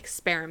like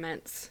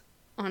experiments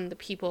on the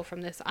people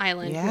from this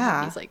island who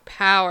have these like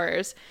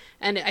powers.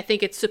 And I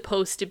think it's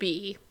supposed to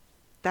be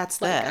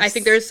that's like, this. I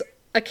think there's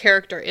a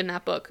character in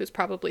that book who's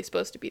probably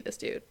supposed to be this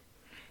dude.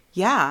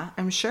 Yeah,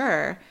 I'm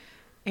sure.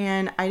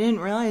 And I didn't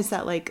realize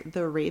that like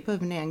the rape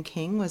of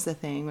Nanking was a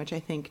thing, which I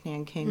think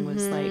Nanking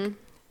was like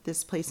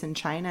this place in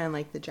China, and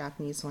like the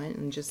Japanese went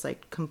and just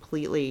like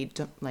completely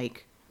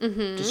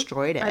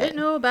destroyed it. I didn't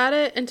know about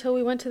it until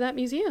we went to that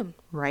museum.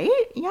 Right?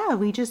 Yeah,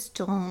 we just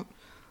don't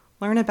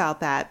learn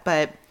about that.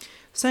 But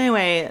so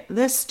anyway,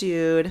 this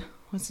dude,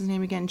 what's his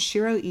name again?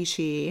 Shiro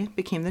Ishii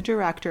became the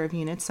director of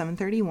Unit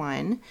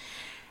 731.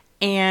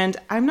 And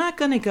I'm not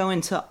going to go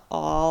into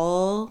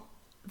all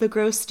the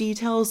gross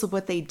details of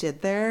what they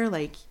did there.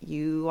 Like,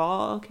 you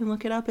all can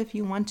look it up if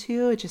you want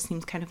to. It just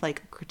seems kind of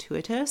like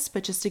gratuitous.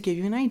 But just to give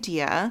you an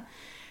idea,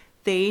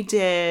 they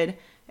did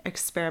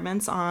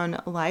experiments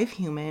on live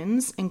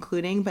humans,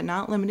 including but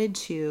not limited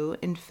to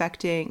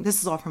infecting, this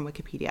is all from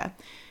Wikipedia,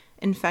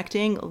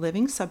 infecting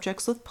living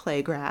subjects with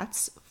plague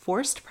rats,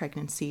 forced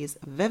pregnancies,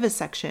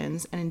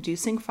 vivisections, and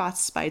inducing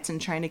frostbites and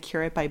trying to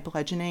cure it by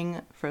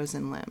bludgeoning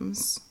frozen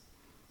limbs.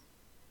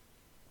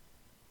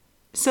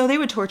 So they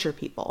would torture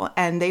people,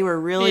 and they were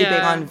really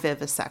big on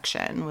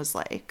vivisection, was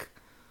like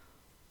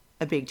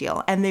a big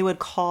deal. And they would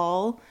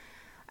call,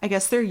 I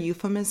guess their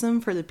euphemism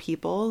for the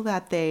people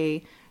that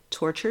they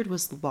tortured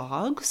was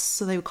logs.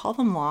 So they would call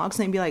them logs,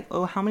 and they'd be like,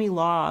 oh, how many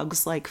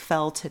logs like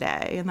fell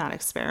today in that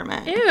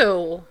experiment?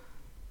 Ew.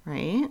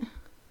 Right?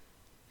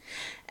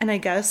 And I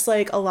guess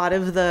like a lot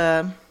of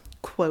the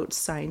quote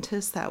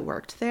scientists that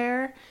worked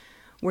there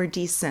were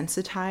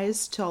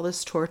desensitized to all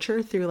this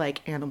torture through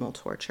like animal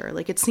torture.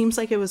 Like it seems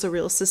like it was a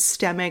real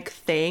systemic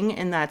thing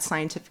in that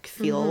scientific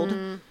field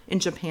in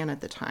Japan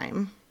at the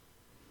time.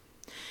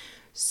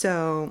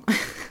 So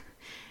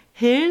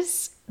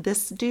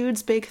this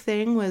dude's big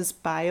thing was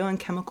bio and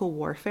chemical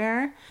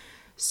warfare.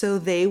 So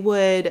they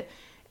would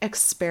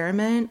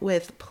experiment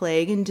with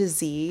plague and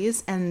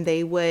disease, and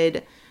they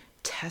would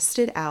test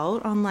it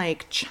out on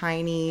like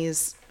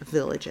Chinese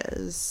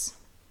villages.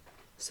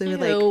 So they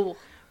would like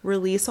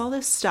release all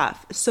this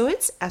stuff. So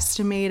it's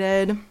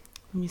estimated,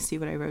 let me see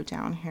what I wrote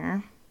down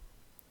here.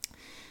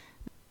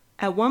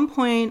 At one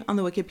point on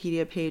the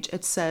Wikipedia page,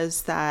 it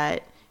says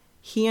that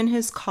he and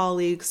his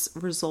colleagues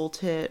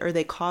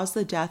they caused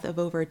the death of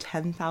over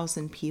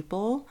 10,000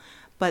 people,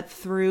 But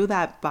through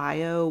that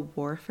bio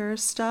warfare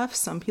stuff,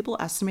 some people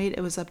estimate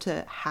it was up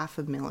to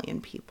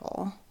 500,000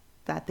 people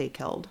that they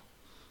killed.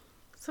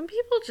 Some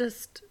people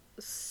just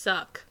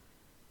suck.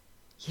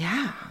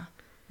 Yeah.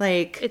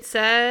 Like, It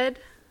said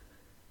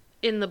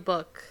in the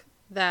book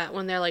that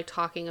when they're like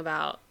talking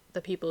about the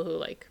people who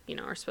like, you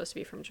know, are supposed to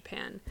be from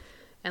Japan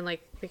and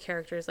like the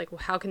characters, like, well,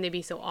 how can they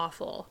be so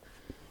awful?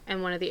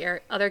 And one of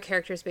the other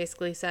characters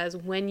basically says,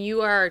 when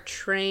you are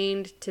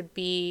trained to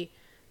be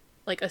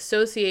like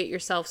associate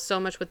yourself so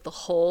much with the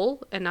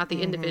whole and not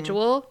the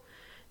individual,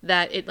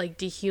 that it like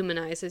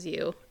dehumanizes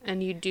you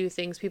and you do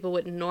things people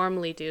wouldn't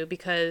normally do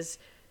because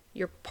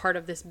you're part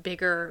of this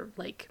bigger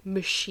like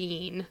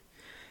machine,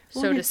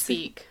 so to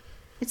speak.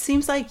 It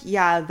seems like,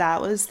 yeah,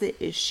 that was the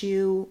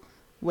issue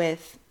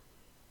with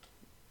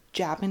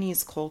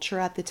Japanese culture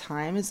at the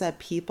time, is that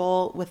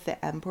people with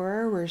the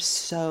emperor were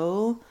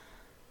so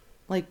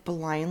like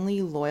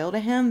blindly loyal to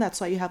him. That's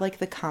why you have like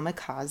the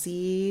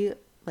kamikaze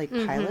like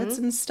pilots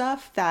and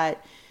stuff,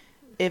 that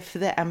if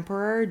the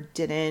emperor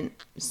didn't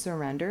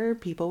surrender,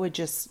 people would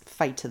just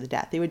fight to the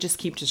death. They would just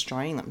keep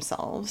destroying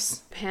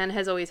themselves. Japan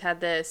has always had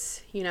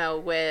this, you know,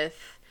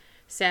 with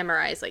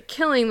samurais like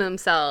killing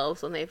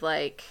themselves when they've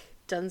like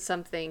done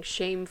something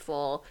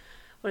shameful.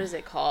 What is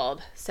it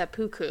called?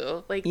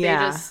 Seppuku. Like, they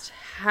just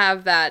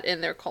have that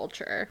in their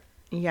culture.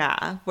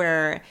 Yeah,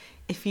 where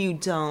if you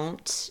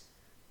don't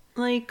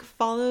like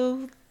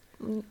follow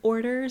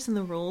orders and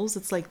the rules,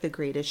 it's like the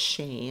greatest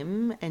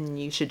shame and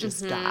you should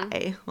just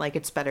die. Like,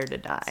 it's better to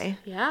die.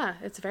 Yeah,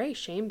 it's very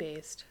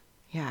shame-based.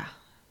 Yeah.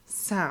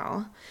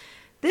 So,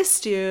 this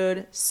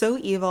dude, so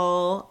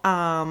evil.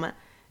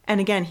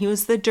 And again, he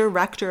was the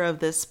director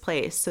of this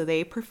place. So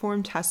they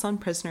performed tests on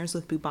prisoners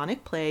with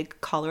bubonic plague,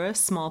 cholera,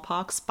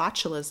 smallpox,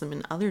 botulism,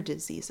 and other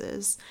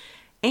diseases.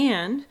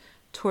 And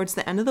towards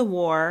the end of the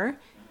war,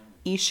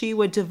 Ishii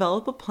would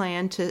develop a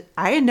plan to...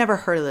 I had never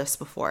heard of this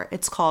before.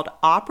 It's called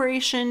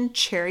Operation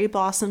Cherry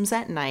Blossoms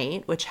at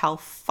Night, which how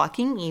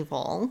fucking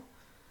evil.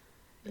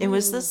 It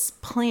was this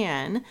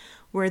plan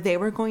where they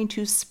were going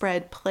to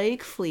spread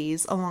plague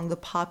fleas along the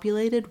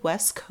populated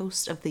west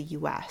coast of the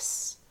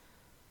U.S.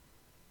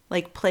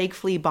 Like plague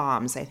flea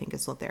bombs, I think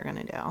is what they're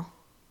going to do.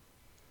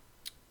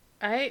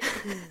 I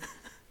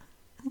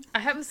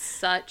have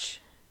such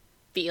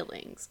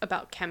feelings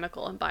about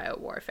chemical and bio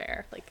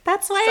warfare. Like,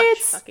 that's why such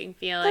it's fucking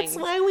feelings.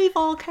 That's why we've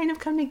all kind of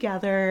come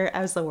together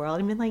as the world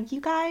and been like, you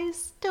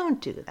guys,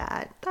 don't do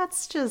that.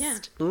 That's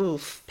just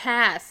oof.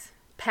 Pass.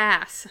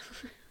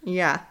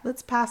 Yeah,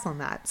 let's pass on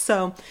that.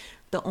 So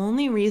the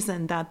only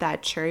reason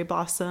that cherry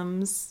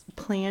blossoms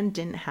plan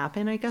didn't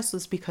happen, I guess,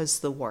 was because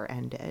the war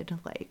ended.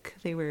 Like,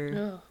 they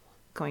were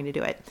going to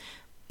do it.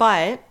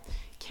 But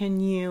can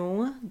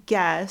you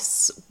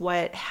guess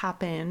what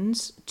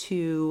happened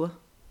to...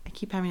 I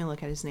keep having to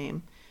look at his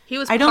name. He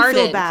was I pardoned.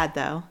 don't feel bad,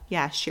 though.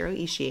 Yeah, Shiro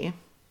Ishii.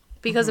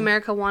 Because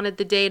America wanted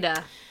the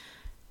data.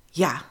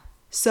 Yeah.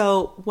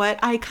 So what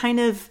I kind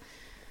of...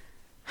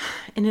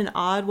 in an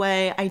odd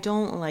way, I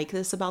don't like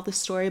this about the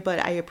story, but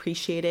I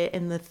appreciate it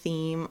in the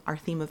theme, our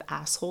theme of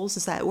assholes,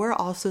 is that we're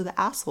also the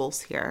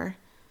assholes here.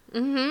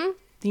 The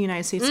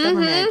United States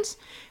government.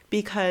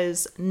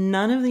 Because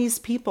none of these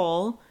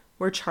people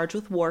were charged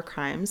with war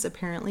crimes.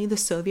 Apparently, the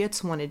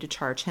Soviets wanted to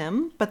charge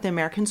him, but the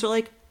Americans were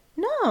like,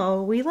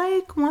 no, we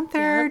like want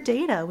their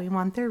data. We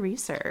want their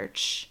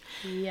research.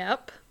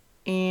 Yep.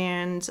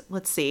 And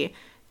let's see.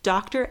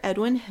 Dr.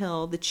 Edwin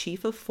Hill, the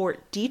chief of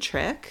Fort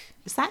Detrick,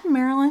 is that in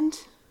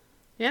Maryland?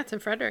 Yeah, it's in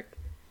Frederick.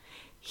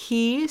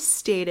 He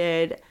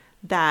stated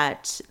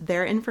that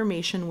their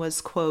information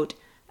was, quote,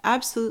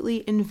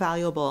 absolutely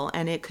invaluable,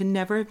 and it could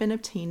never have been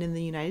obtained in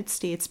the United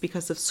States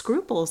because of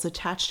scruples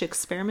attached to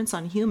experiments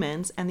on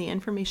humans, and the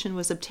information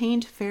was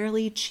obtained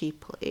fairly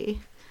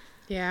cheaply.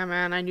 Yeah,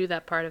 man, I knew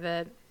that part of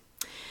it.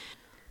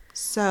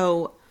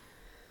 So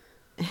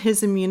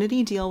his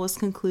immunity deal was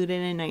concluded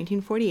in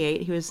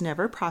 1948. He was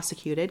never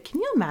prosecuted. Can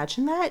you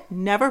imagine that?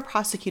 Never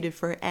prosecuted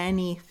for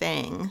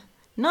anything.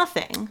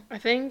 Nothing. I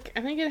think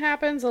it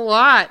happens a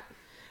lot.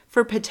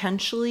 For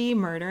potentially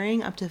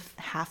murdering up to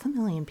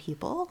 500,000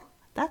 people?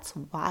 That's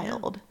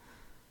wild.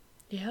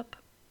 Yep.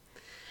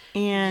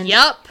 And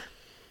Yep.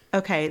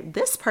 okay,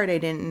 this part I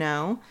didn't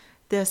know.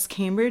 This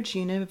Cambridge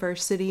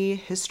University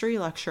history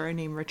lecturer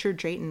named Richard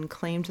Drayton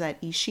claimed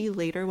that Ishii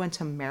later went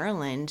to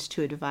Maryland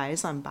to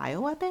advise on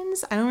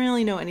bioweapons. I don't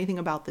really know anything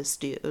about this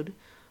dude,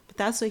 but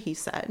that's what he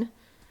said.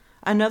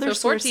 Another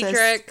source says... Fort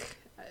Detrick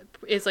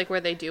is like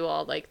where they do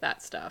all like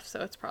that stuff,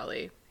 so it's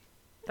probably...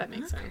 That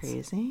makes sense.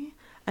 Crazy.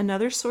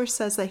 Another source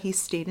says that he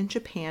stayed in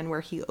Japan where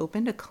he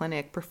opened a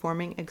clinic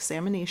performing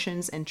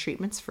examinations and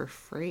treatments for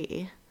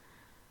free.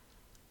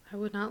 I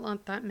would not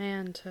want that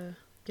man to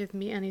give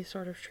me any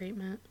sort of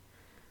treatment.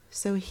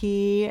 So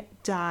he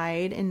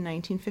died in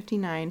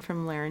 1959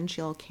 from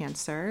laryngeal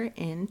cancer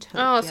in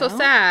Tokyo. Oh, so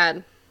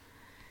sad.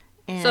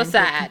 And so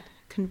sad.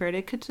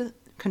 Converted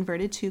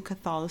to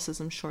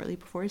Catholicism shortly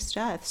before his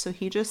death. So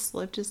he just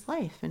lived his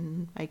life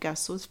and I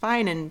guess was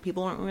fine. And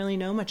people don't really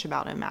know much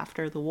about him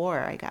after the war,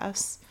 I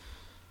guess.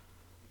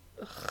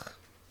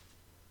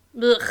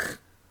 Ugh.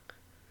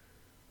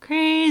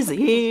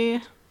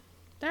 crazy.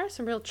 There are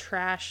some real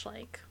trash,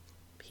 like,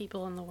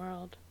 people in the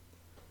world.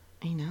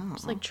 I know.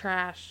 Just like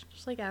trash.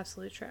 Just like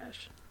absolute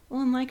trash.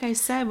 Well, and like I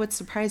said, what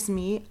surprised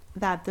me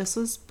that this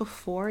was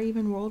before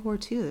even World War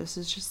II. This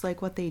is just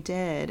like what they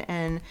did.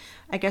 And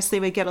I guess they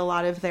would get a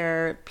lot of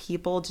their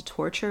people to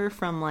torture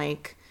from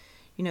like,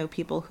 you know,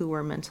 people who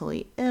were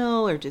mentally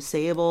ill or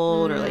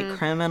disabled or like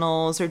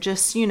criminals or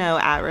just, you know,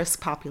 at-risk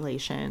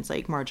populations,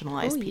 like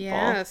marginalized people.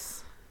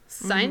 Yes.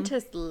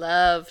 Scientists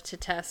love to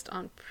test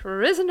on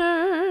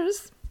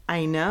prisoners.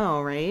 I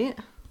know, right?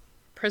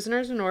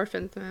 Prisoners and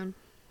orphans, man.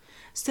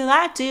 So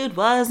that dude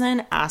was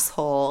an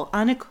asshole.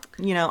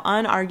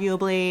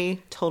 Unarguably,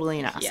 totally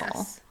an asshole.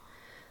 Yes.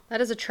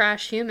 That is a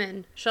trash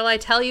human. Shall I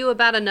tell you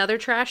about another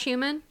trash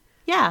human?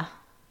 Yeah.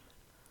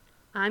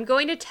 I'm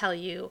going to tell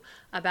you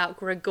about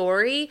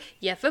Grigory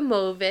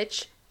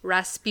Yefimovich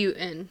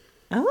Rasputin.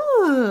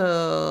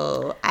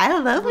 Oh, I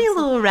love me a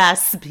little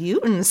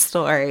Rasputin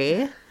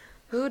story.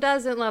 Who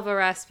doesn't love a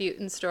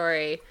Rasputin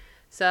story?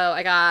 So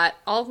I got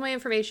all of my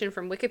information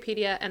from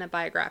Wikipedia and a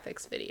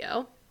biographics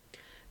video.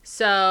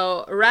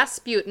 So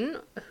Rasputin,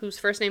 whose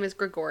first name is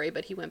Grigory,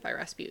 but he went by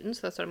Rasputin,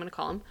 so that's what I'm going to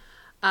call him,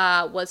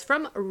 was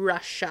from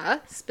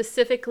Russia,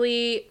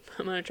 specifically,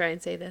 I'm going to try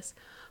and say this,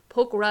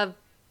 Pokrovskoye,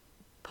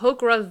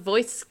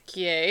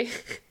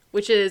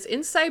 which is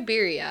in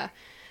Siberia.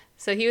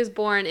 So he was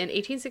born in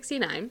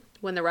 1869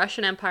 when the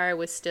Russian Empire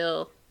was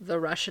still the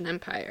Russian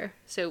Empire.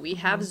 So we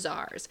have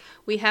czars,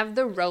 we have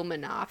the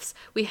Romanovs,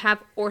 we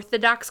have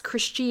Orthodox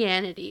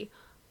Christianity,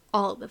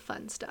 all the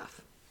fun stuff.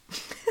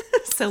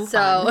 So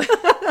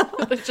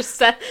just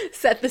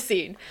set the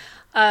scene.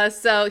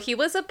 So he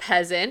was a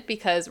peasant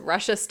because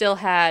Russia still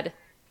had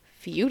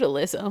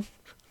feudalism.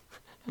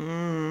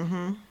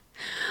 And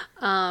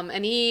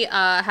he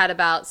had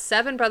about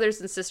 7 brothers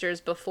and sisters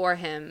before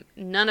him,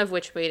 none of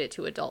which made it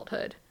to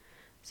adulthood.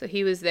 So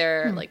he was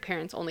their like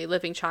parents' only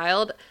living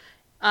child.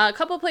 A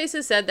couple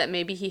places said that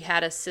maybe he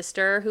had a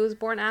sister who was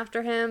born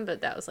after him,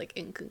 but that was like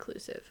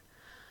inconclusive.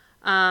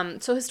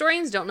 So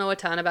historians don't know a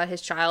ton about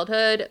his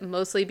childhood,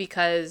 mostly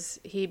because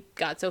he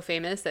got so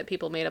famous that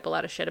people made up a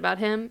lot of shit about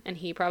him, and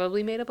he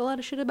probably made up a lot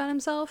of shit about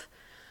himself.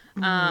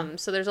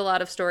 So there's a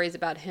lot of stories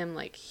about him,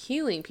 like,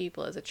 healing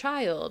people as a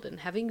child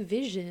and having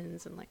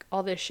visions and, like,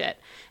 all this shit.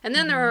 And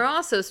then there are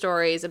also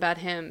stories about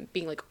him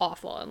being, like,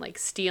 awful and, like,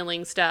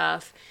 stealing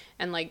stuff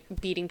and, like,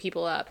 beating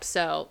people up.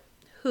 So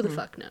who the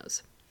fuck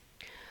knows?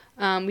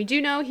 We do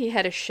know he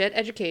had a shit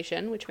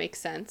education, which makes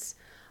sense.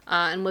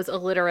 And was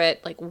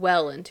illiterate, like,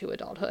 well into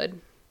adulthood.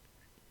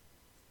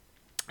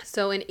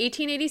 So in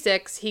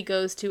 1886, he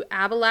goes to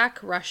Abalak,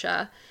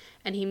 Russia,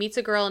 and he meets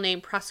a girl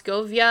named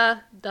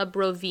Praskovia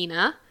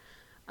Dobrovina,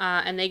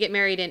 and they get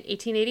married in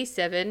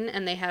 1887,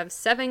 and they have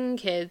 7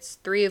 kids,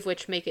 3 of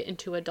which make it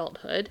into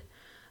adulthood.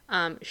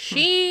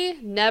 She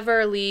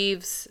never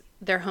leaves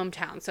their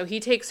hometown, so he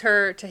takes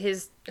her to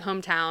his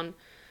hometown.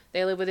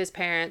 They live with his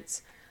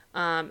parents.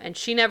 And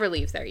she never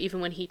leaves there,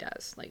 even when he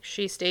does. Like,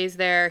 she stays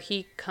there.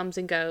 He comes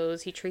and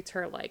goes. He treats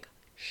her like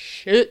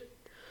shit.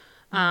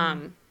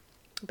 But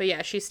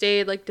yeah, she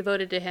stayed, like,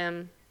 devoted to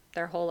him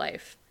their whole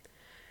life.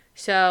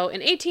 So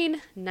in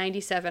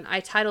 1897, I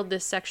titled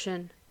this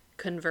section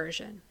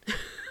Conversion.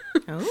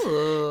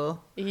 Oh.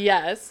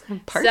 Yes.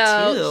 Part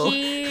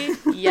 2.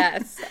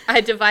 Yes,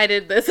 I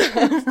divided this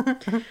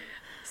up.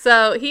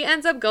 So he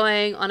ends up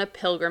going on a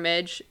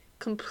pilgrimage,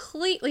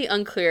 completely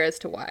unclear as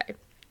to why.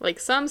 Like,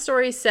 some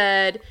stories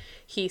said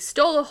he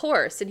stole a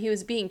horse and he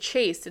was being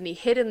chased and he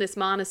hid in this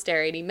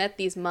monastery and he met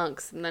these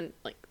monks and then,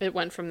 like, it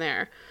went from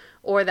there.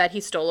 Or that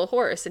he stole a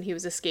horse and he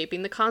was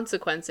escaping the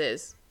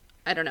consequences.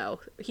 I don't know.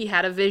 He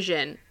had a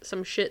vision.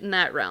 Some shit in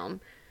that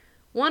realm.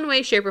 One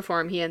way, shape, or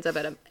form, he ends up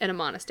in a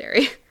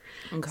monastery.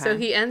 Okay. So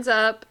he ends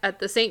up at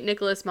the St.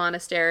 Nicholas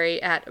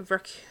Monastery at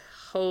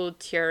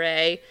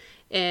Verkhoturye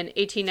in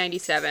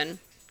 1897.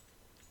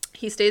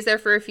 He stays there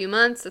for a few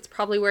months. That's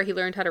probably where he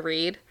learned how to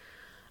read.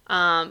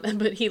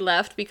 But he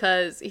left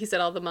because he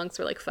said all the monks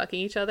were, like, fucking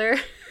each other.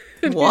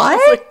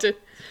 What?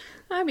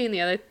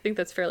 I think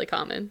that's fairly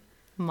common.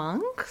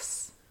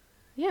 Monks?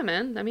 Yeah,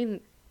 man. I mean,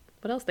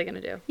 what else are they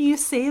gonna do? You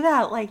say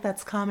that like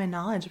that's common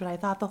knowledge, but I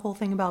thought the whole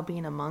thing about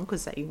being a monk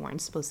was that you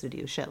weren't supposed to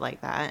do shit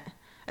like that.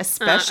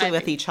 Especially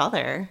with each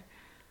other.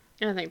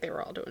 I think they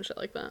were all doing shit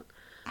like that.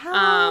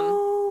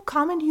 How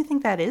common do you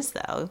think that is,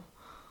 though?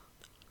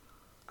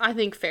 I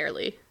think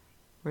fairly.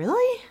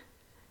 Really?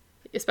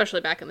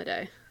 Especially back in the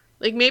day.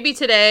 Like, maybe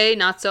today,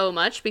 not so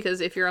much,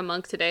 because if you're a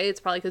monk today, it's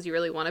probably because you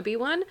really want to be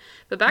one.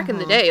 But back in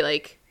the day,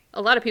 like,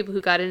 a lot of people who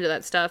got into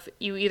that stuff,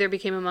 you either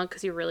became a monk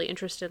because you're really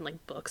interested in,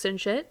 like, books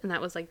and shit, and that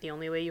was, like, the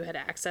only way you had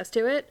access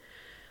to it,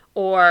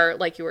 or,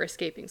 like, you were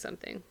escaping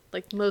something.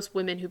 Like, most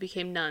women who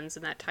became nuns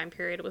in that time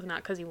period, it was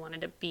not because you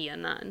wanted to be a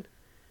nun.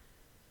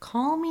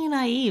 Call me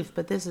naive,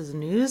 but this is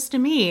news to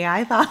me.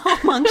 I thought all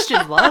monks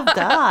should love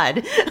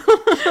God.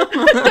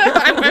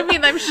 I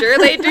mean, I'm sure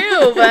they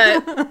do,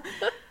 but...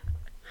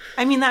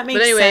 I mean, that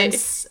makes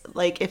sense.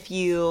 Like, if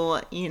you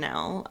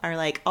are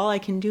like, all I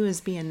can do is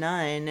be a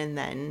nun, and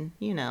then,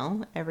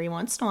 every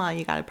once in a while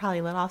you gotta probably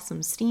let off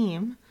some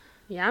steam.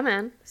 Yeah,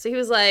 man. So he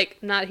was like,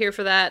 not here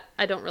for that.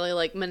 I don't really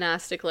like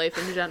monastic life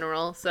in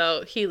general.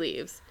 So he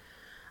leaves.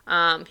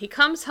 He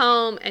comes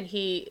home and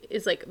he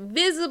is like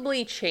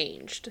visibly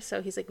changed.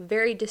 So he's like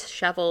very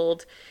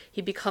disheveled.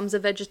 He becomes a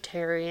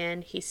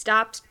vegetarian. He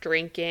stops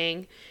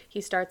drinking.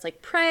 He starts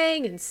like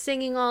praying and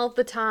singing all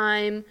the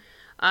time.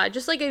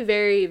 Just like a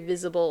very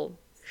visible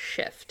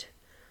shift.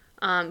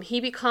 He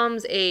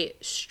becomes a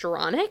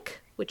Stronach,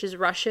 which is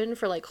Russian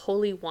for like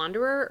holy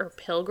wanderer or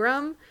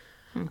pilgrim.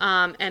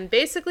 And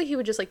basically he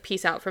would just like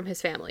peace out from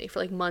his family for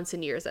like months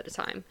and years at a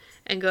time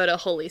and go to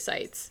holy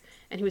sites.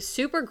 And he was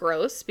super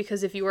gross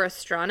because if you were a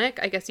Stronach,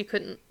 I guess you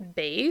couldn't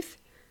bathe.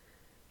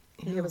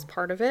 I think it was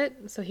part of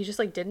it. So he just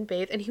like didn't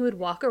bathe, and he would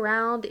walk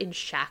around in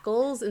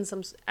shackles and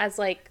as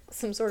like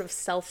some sort of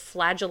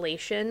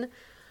self-flagellation.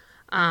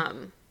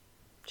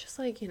 Just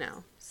like,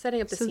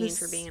 setting up the scene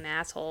for being an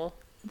asshole.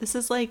 This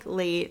is like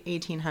late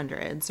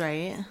 1800s,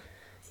 right?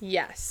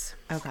 Yes.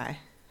 Okay.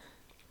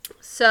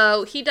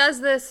 So he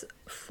does this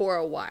for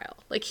a while.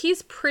 Like,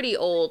 he's pretty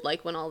old,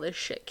 like, when all this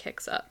shit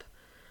kicks up.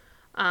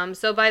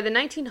 So by the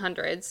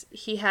 1900s,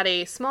 he had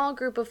a small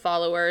group of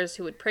followers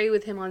who would pray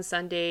with him on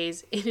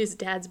Sundays in his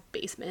dad's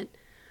basement.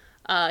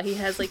 He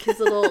has, like, his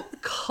little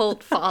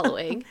cult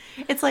following.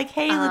 It's like,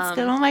 hey, let's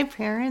go to my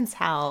parents'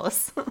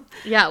 house.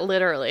 Yeah,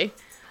 literally.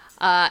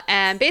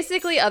 And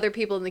basically other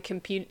people in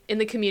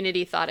the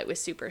community thought it was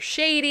super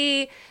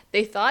shady.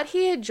 They thought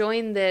he had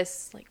joined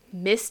this, like,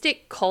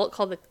 mystic cult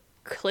called the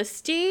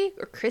Christi,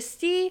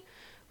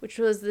 which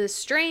was this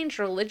strange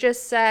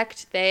religious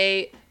sect.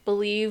 They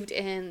believed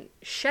in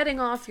shedding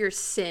off your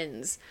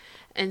sins.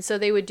 And so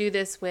they would do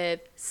this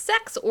with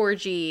sex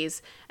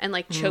orgies and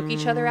like choke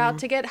each other out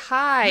to get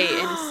high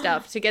and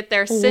stuff to get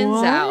their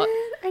sins out.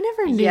 I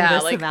never knew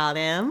this about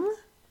him.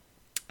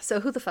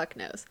 So who the fuck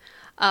knows?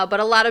 But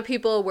a lot of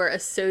people were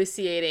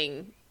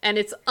associating, and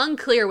it's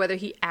unclear whether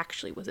he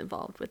actually was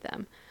involved with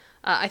them.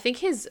 I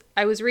think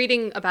I was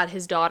reading about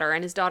his daughter,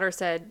 and his daughter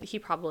said he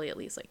probably at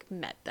least like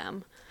met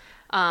them.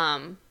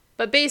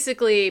 But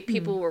basically,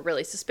 people were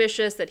really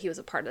suspicious that he was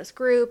a part of this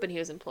group and he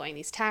was employing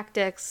these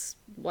tactics,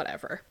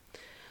 whatever.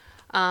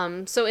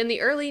 So in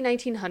the early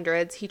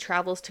 1900s, he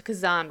travels to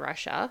Kazan,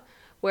 Russia,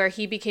 where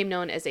he became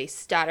known as a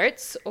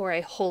starets, or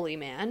a holy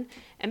man,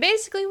 and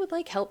basically would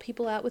like help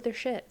people out with their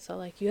shit. So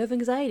like, you have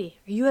anxiety,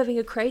 are you having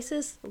a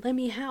crisis? Let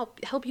me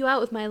help you out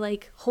with my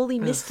like holy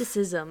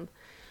mysticism.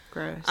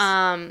 Gross.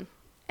 And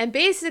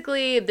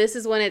basically, this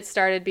is when it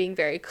started being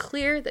very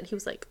clear that he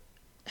was like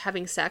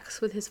having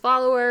sex with his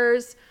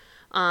followers.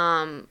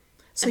 So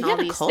he had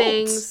a cult.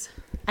 Things.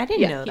 I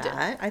didn't know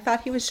that. I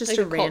thought he was just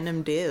like a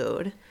random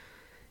dude.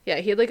 Yeah,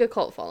 he had like a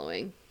cult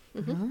following.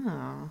 Mm-hmm.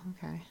 Oh,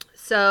 okay.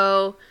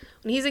 So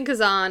when he's in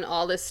Kazan,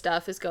 all this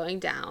stuff is going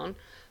down.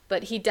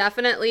 But he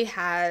definitely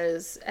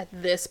has, at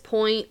this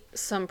point,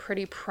 some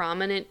pretty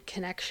prominent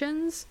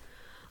connections,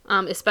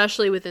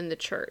 especially within the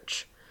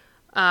church.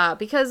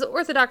 Because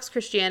Orthodox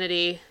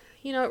Christianity,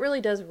 it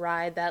really does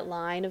ride that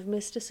line of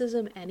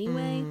mysticism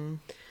anyway.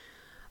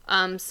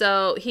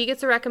 So he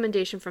gets a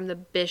recommendation from the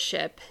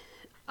bishop,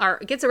 or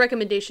gets a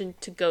recommendation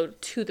to go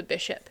to the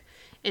bishop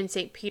in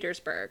St.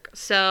 Petersburg.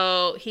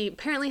 So he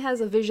apparently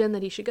has a vision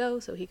that he should go,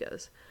 so he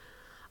goes.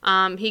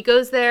 He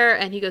goes there,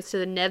 and he goes to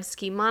the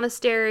Nevsky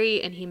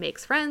Monastery, and he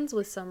makes friends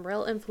with some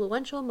real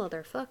influential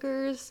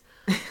motherfuckers.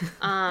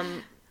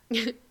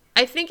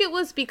 I think it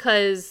was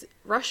because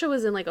Russia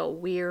was in, like, a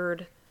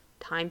weird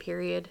time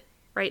period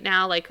right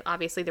now. Like,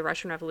 obviously, the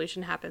Russian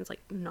Revolution happens,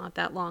 like, not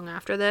that long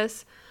after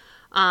this.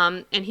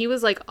 And he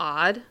was, like,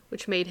 odd,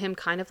 which made him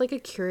kind of, like, a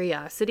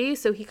curiosity.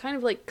 So he kind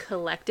of, like,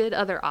 collected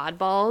other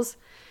oddballs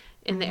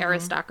in the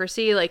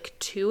aristocracy, like,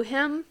 to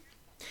him.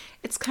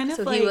 It's kind of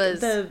like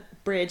the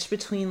bridge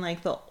between,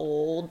 like, the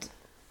old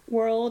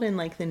world and,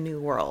 like, the new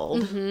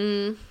world.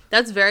 Mm-hmm.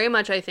 That's very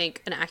much, I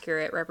think, an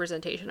accurate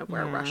representation of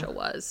where Russia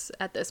was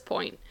at this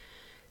point.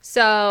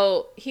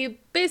 So he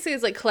basically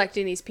is, like,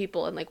 collecting these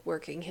people and, like,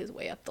 working his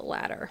way up the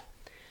ladder.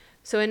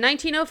 So in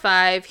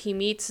 1905, he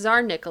meets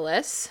Tsar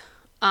Nicholas,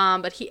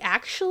 but he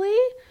actually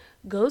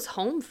goes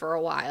home for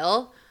a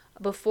while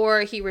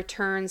before he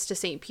returns to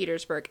St.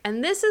 Petersburg.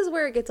 And this is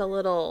where it gets a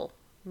little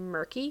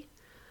murky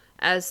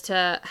as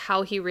to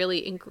how he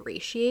really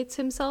ingratiates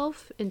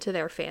himself into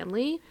their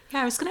family.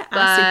 Yeah, I was going to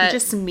ask, did you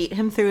just meet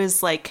him through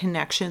his, like,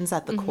 connections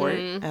at the court?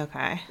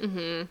 Okay.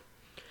 Mm-hmm.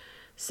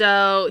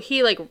 So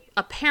he, like,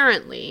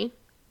 apparently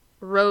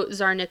wrote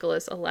Tsar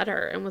Nicholas a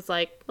letter and was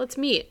like, let's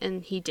meet.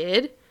 And he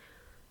did.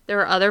 There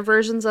are other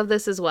versions of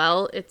this as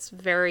well. It's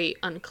very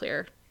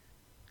unclear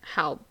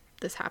how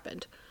this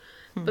happened.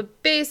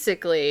 But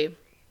basically,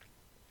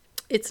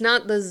 it's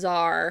not the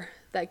Tsar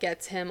that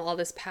gets him all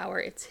this power.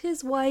 It's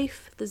his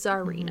wife, the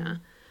Tsarina.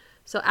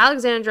 So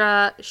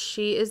Alexandra,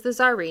 she is the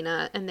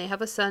Tsarina, and they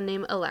have a son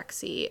named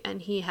Alexei,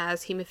 and he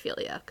has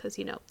hemophilia because,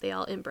 they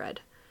all inbred.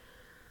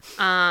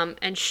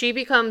 And she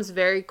becomes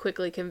very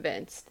quickly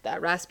convinced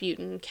that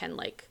Rasputin can,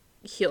 like,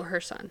 heal her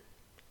son,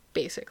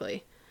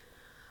 basically.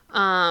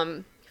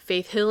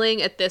 Faith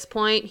healing, at this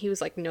point, he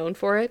was, like, known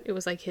for it. It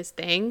was, like, his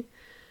thing.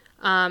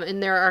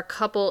 And there are a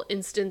couple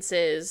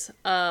instances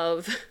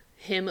of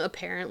him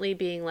apparently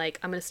being like,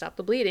 I'm going to stop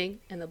the bleeding,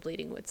 and the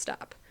bleeding would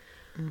stop.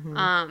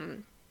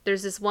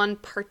 There's this one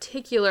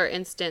particular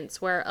instance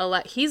where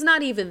he's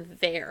not even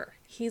there.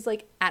 He's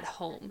like at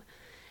home.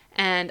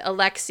 And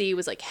Alexei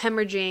was like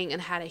hemorrhaging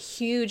and had a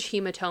huge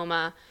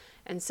hematoma.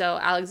 And so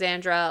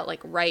Alexandra like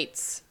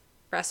writes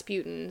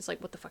Rasputin's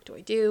like, what the fuck do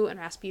I do? And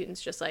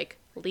Rasputin's just like,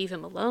 leave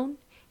him alone.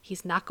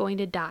 He's not going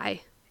to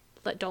die.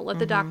 Don't let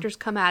the doctors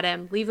come at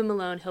him. Leave him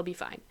alone. He'll be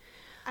fine.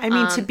 I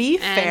mean, to be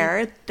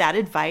fair, that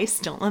advice,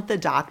 don't let the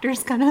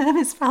doctors come at him,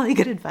 is probably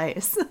good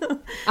advice.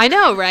 I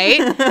know,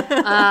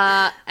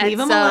 right? Leave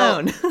him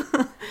alone.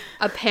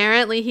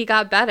 Apparently he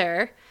got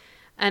better,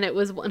 and it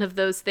was one of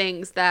those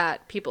things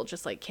that people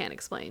just like can't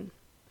explain.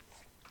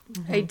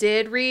 I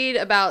did read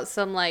about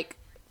some like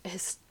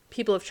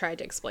people have tried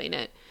to explain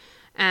it,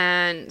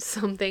 and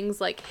some things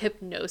like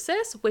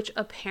hypnosis, which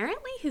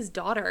apparently his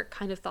daughter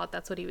kind of thought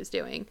that's what he was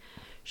doing.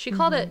 She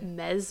called it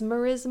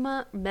mesmerism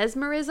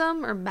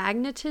or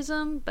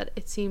magnetism, but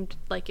it seemed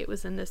like it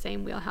was in the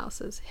same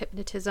wheelhouse as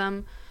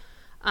hypnotism.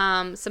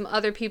 Some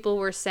other people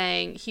were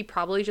saying he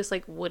probably just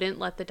like wouldn't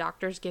let the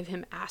doctors give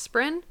him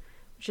aspirin,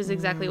 which is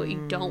exactly what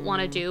you don't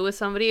want to do with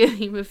somebody with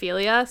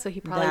hemophilia. So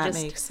he probably that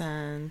just makes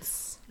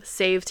sense.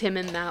 Saved him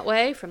in that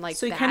way from like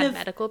bad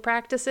medical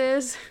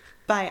practices.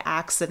 By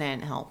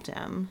accident helped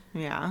him.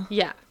 Yeah.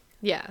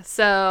 Yeah.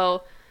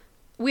 So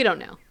we don't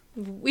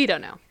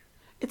know.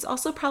 It's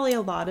also probably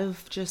a lot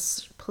of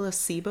just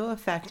placebo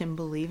effect in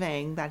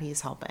believing that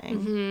he's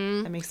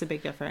helping. That makes a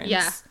big difference.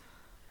 Yeah.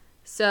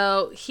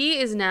 So he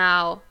is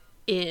now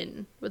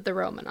in with the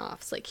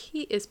Romanovs. Like,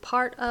 he is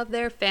part of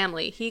their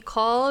family. He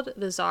called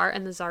the Tsar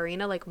and the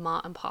Tsarina like ma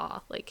and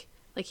pa. Like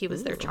he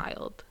was their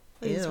child.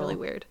 It's really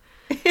weird.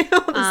 It's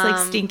like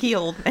stinky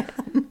old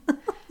man.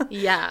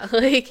 Yeah.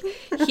 Like,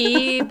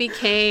 he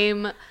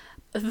became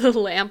the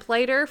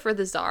lamplighter for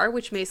the Tsar,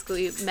 which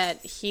basically meant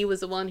he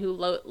was the one who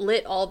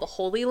lit all the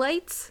holy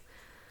lights.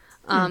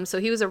 So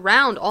he was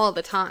around all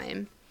the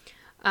time.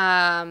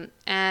 And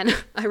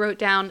I wrote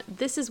down,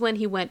 this is when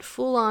he went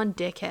full-on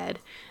dickhead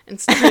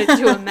and started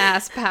to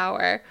amass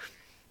power.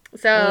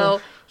 So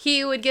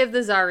he would give the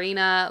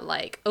Tsarina,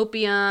 like,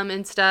 opium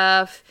and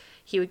stuff.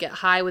 He would get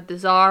high with the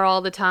Tsar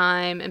all the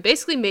time and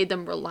basically made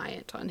them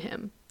reliant on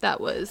him. That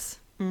was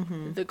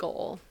the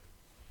goal.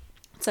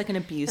 It's like an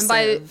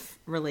abusive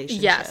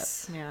relationship.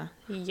 Yes. Yeah.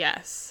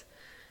 Yes.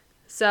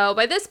 So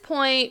by this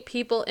point,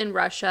 people in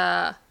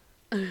Russia,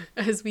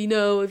 as we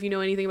know, if you know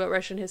anything about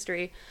Russian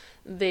history,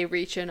 they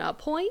reach a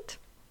point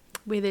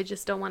where they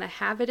just don't want to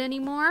have it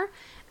anymore.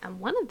 And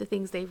one of the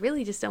things they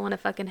really just don't want to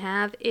fucking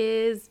have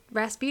is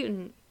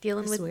Rasputin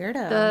dealing with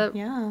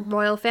the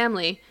royal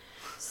family.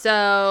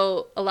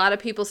 So a lot of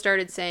people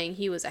started saying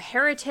he was a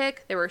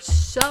heretic. There were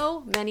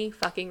so many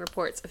fucking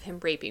reports of him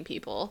raping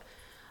people.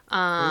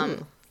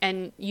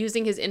 And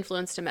using his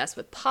influence to mess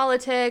with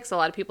politics. A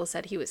lot of people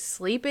said he was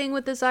sleeping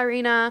with the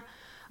Tsarina.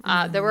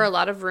 There were a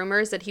lot of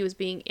rumors that he was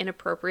being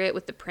inappropriate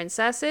with the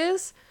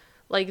princesses.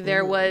 Like,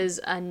 there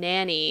was a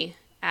nanny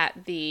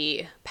at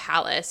the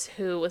palace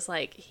who was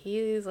like,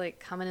 he's like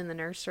coming in the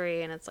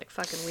nursery and it's like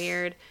fucking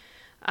weird.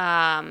 She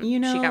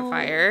got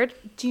fired.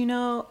 Do you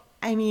know,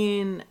 I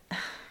mean,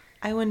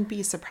 I wouldn't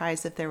be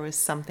surprised if there was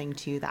something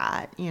to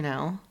that, you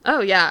know? Oh,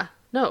 yeah.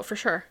 No, for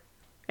sure.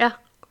 Yeah.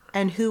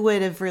 And who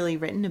would have really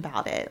written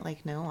about it?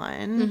 Like, no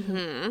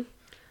one.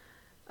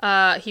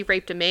 He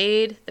raped a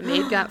maid. The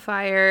maid got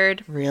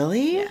fired.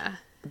 Really? Yeah.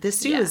 This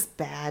dude was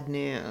bad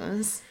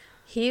news.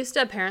 He used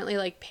to apparently,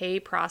 like, pay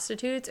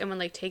prostitutes and would,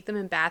 like, take them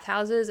in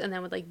bathhouses and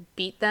then would, like,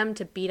 beat them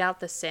to beat out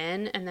the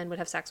sin and then would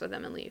have sex with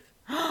them and leave.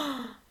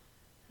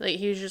 Like,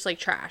 he was just, like,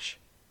 trash.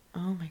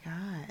 Oh, my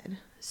God.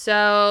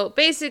 So,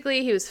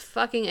 basically, he was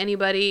fucking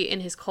anybody in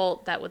his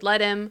cult that would let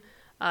him.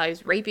 He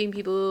was raping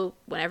people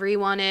whenever he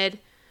wanted.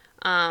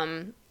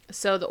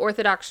 So the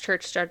Orthodox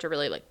Church started to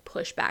really like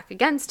push back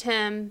against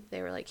him.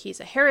 They were like, he's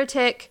a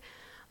heretic.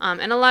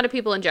 And a lot of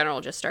people in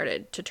general just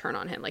started to turn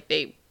on him. Like,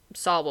 they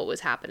saw what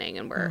was happening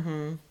and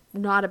were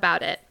not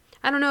about it.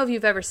 I don't know if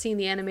you've ever seen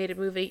the animated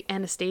movie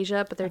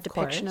Anastasia, but their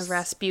depiction of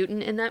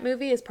Rasputin in that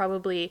movie is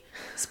probably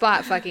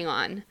spot fucking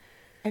on.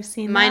 I've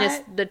seen minus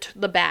that.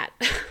 the bat.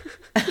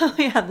 Oh,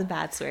 yeah, the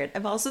bat's weird.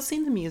 I've also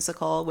seen the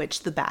musical,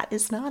 which the bat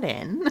is not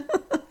in.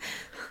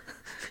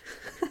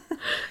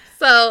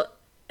 So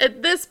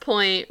at this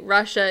point,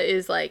 Russia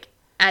is like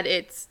at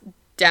its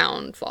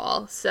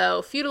downfall.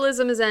 So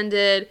feudalism has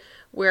ended.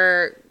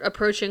 We're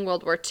approaching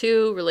World War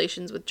II.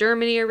 Relations with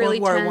Germany are really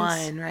World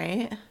tense. War I,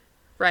 right?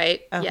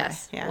 Right. Okay,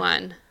 yes. yeah.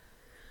 One.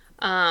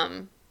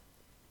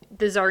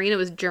 The Tsarina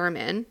was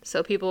German,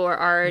 so people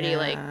were already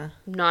like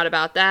not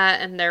about that,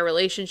 and their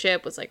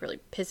relationship was like really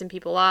pissing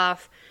people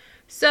off.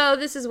 So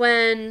this is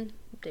when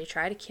they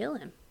try to kill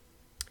him.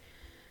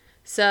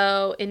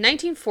 So in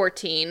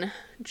 1914,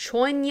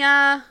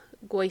 Chonya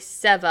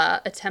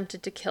Goiseva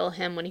attempted to kill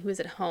him when he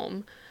was at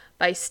home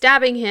by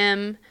stabbing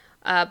him,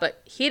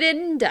 but he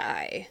didn't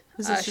die.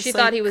 She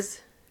thought he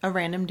was a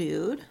random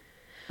dude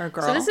or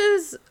girl. So this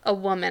is a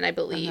woman, I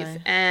believe,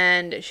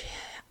 and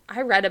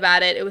I read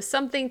about it. It was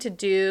something to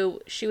do,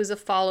 she was a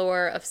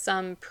follower of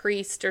some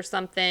priest or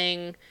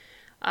something.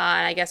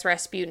 And I guess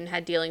Rasputin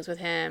had dealings with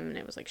him, and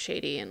it was like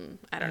shady, and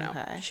I don't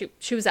know.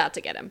 She was out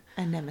to get him.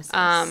 A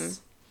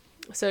nemesis.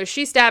 So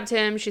she stabbed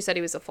him. She said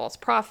he was a false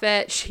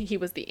prophet. He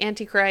was the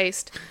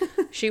Antichrist.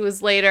 She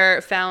was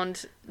later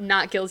found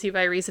not guilty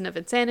by reason of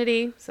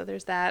insanity. So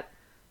there's that.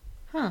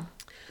 Huh.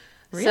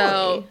 Really?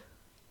 So,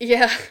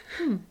 yeah.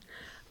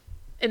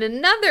 In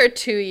another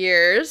 2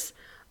 years,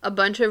 a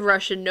bunch of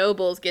Russian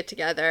nobles get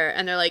together,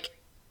 and they're like,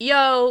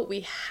 yo,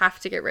 we have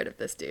to get rid of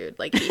this dude.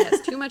 Like, he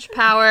has too much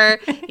power.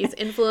 He's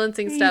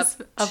influencing stuff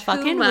He's a too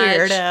fucking much.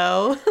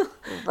 weirdo.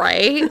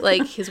 Right?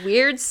 Like, his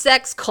weird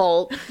sex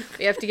cult.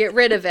 We have to get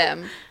rid of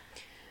him.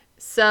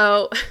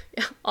 So,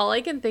 all I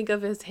can think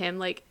of is him,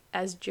 like,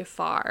 as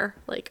Jafar,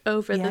 like,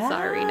 over the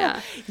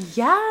Tsarina.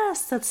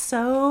 Yes, that's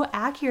so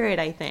accurate,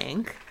 I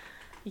think.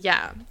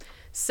 Yeah.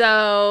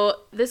 So,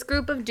 this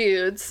group of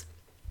dudes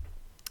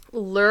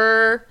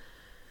lure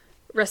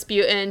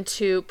Rasputin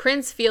to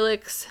Prince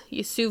Felix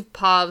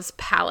Yusupov's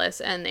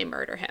palace, and they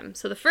murder him.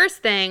 So the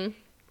first thing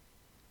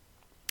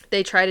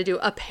they try to do,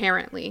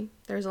 apparently,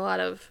 there's a lot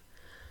of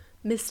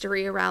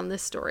mystery around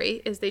this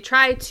story, is they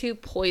try to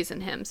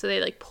poison him. So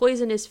they, like,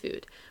 poison his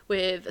food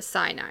with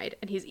cyanide,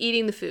 and he's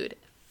eating the food.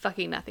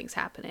 Fucking nothing's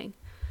happening.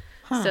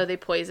 So they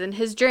poison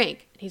his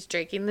drink. He's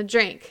drinking the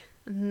drink.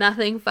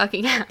 Nothing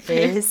fucking happens.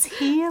 Is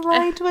he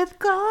aligned with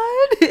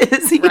God?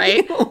 Is he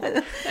right?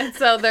 And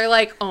so they're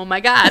like, oh my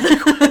God,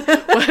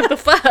 what the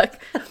fuck?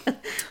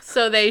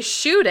 So they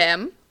shoot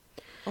him.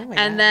 Oh my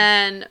And God.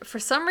 then for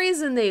some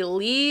reason they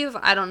leave.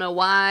 I don't know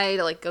why,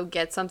 to like go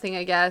get something,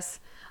 I guess.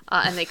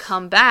 And they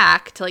come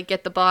back to like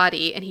get the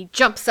body, and he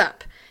jumps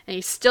up and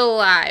he's still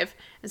alive.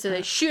 And so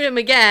they shoot him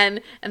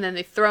again, and then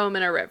they throw him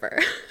in a river.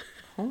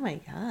 Oh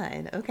my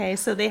God. Okay,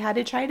 so they had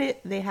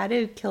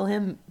to kill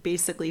him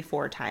basically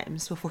 4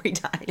 times before he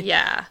died.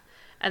 Yeah.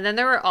 And then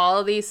there were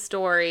all these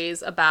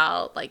stories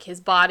about, like, his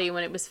body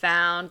when it was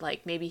found.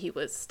 Like, maybe he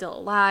was still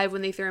alive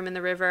when they threw him in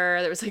the river.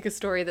 There was, like, a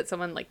story that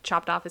someone, like,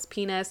 chopped off his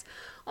penis.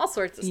 All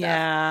sorts of stuff.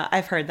 Yeah,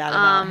 I've heard that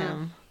about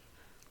him.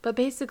 But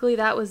basically,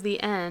 that was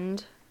the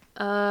end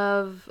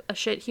of A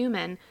Shit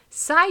Human.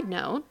 Side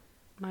note,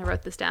 I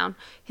wrote this down,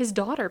 his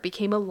daughter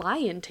became a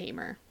lion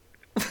tamer.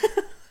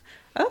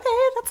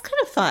 Okay, that's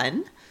kind of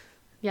fun.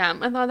 Yeah,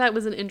 I thought that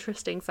was an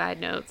interesting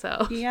side note,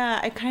 so. Yeah,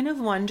 I kind of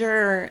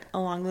wonder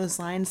along those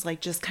lines, like,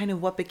 just kind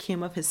of what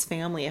became of his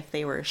family, if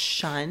they were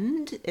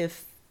shunned,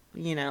 if,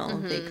 you know,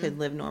 they could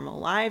live normal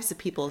lives, if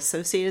people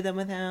associated them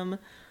with him.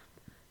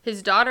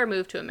 His daughter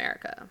moved to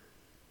America.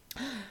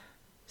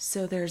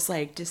 So there's,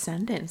 like,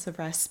 descendants of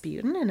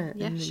Rasputin in it.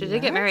 Yeah, she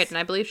did get married, and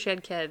I believe she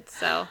had kids,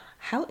 so.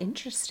 How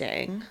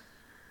interesting.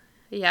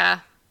 Yeah.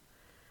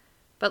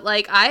 But,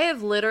 like, I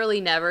have literally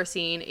never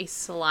seen a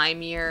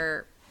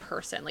slimier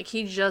person. Like,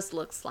 he just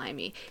looks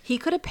slimy. He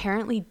could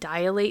apparently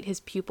dilate his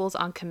pupils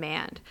on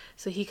command.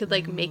 So he could,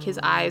 like, make his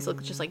eyes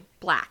look just, like,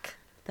 black.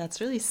 That's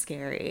really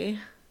scary.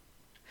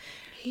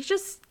 He's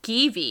just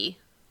skeevy.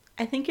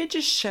 I think it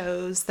just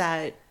shows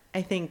that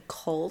I think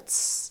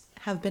cults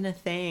have been a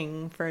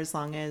thing for as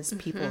long as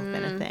people have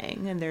been a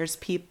thing. And there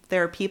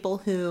are people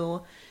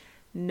who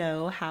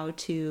know how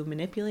to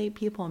manipulate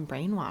people and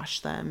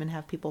brainwash them and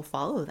have people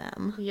follow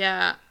them.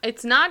 Yeah.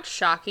 It's not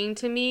shocking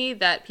to me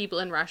that people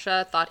in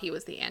Russia thought he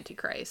was the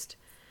Antichrist.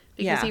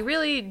 Because he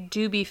really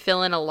do be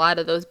filling a lot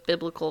of those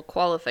biblical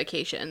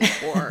qualifications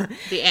for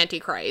the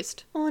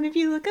Antichrist. Well, and if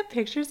you look at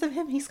pictures of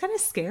him, he's kind of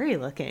scary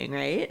looking,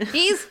 right?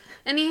 He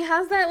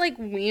has that, like,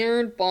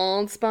 weird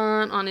bald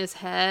spot on his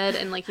head,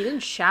 and, like, he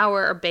didn't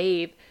shower or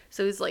bathe,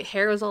 so his, like,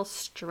 hair was all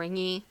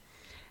stringy.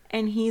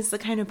 And he's the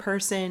kind of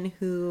person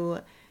who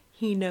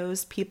he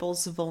knows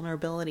people's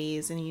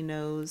vulnerabilities and he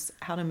knows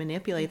how to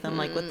manipulate them,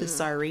 like with the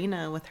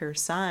Tsarina with her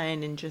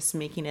son, and just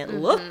making it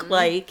look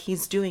like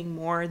he's doing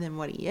more than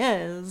what he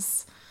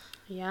is.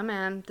 Yeah,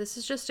 man. This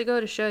is just to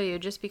go to show you,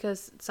 just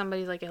because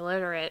somebody's, like,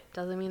 illiterate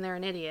doesn't mean they're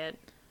an idiot.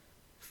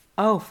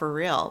 Oh, for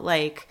real.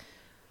 Like,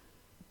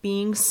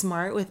 being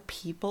smart with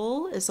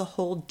people is a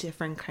whole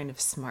different kind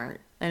of smart,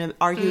 and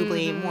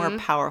arguably more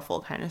powerful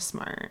kind of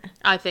smart.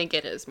 I think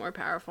it is more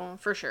powerful,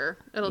 for sure.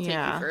 It'll take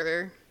you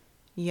further.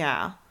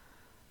 Yeah.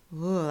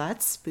 Ooh,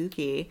 that's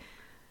spooky.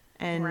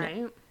 And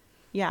right?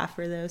 Yeah,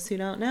 for those who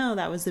don't know,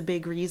 that was a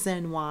big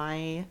reason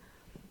why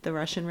the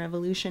Russian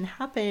Revolution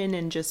happened,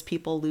 and just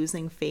people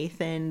losing faith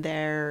in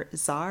their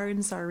Tsar and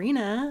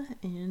Tsarina,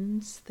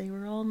 and they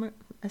were all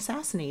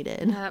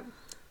assassinated. Yep.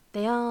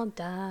 They all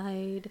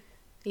died.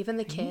 Even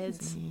the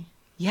kids.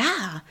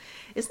 Yeah.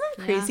 Isn't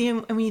that crazy?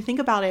 Yeah. And when you think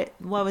about it,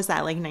 what was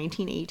that, like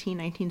 1918,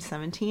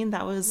 1917?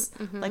 That was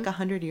like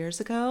 100 years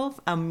ago.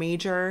 A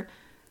major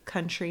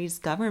country's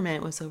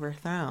government was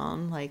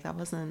overthrown. Like, that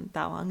wasn't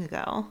that long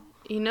ago.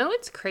 You know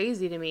what's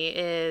crazy to me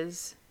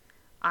is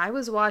I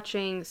was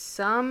watching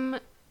some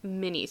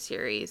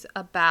miniseries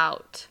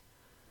about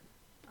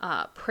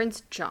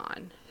Prince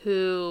John,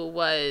 who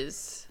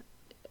was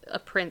a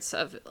prince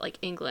of, like,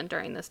 England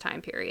during this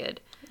time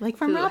period. Like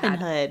from Robin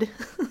Hood.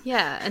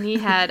 Yeah, and he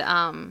had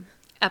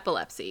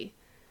epilepsy.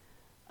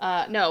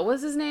 No, what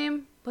was his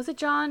name? Was it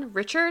John?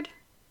 Richard?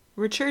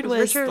 Richard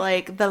was Richard?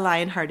 like the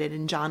lion-hearted,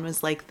 and John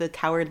was like the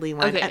cowardly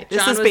one. Okay, This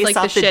John is was, based like, the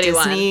off the shitty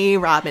Disney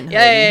Robin Hood movie.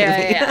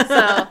 Yeah.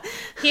 So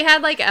he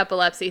had like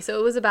epilepsy, so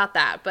it was about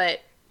that. But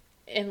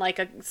in like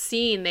a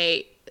scene,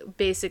 they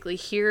basically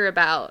hear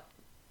about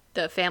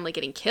the family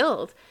getting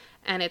killed,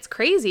 and it's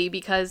crazy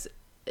because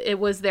it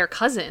was their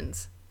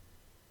cousins,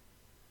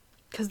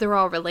 because they're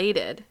all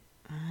related.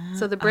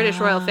 So the British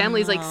royal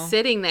family's like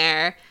sitting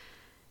there,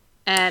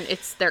 and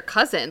it's their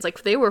cousins.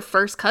 Like they were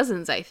first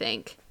cousins, I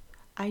think.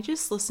 I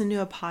just listened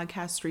to a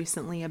podcast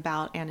recently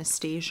about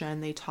Anastasia,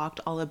 and they talked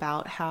all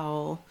about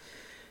how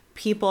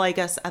people, I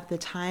guess, at the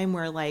time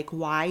were like,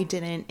 why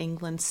didn't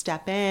England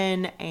step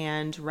in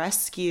and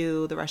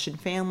rescue the Russian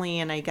family?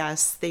 And I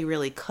guess they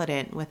really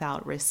couldn't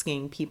without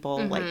risking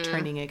people like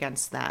turning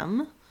against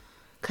them,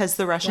 because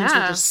the Russians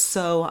were just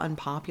so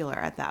unpopular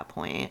at that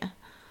point.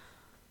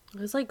 It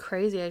was like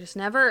crazy. I just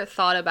never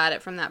thought about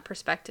it from that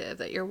perspective,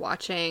 that you're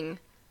watching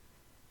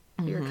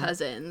your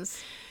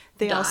cousins.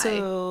 They die.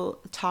 also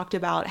talked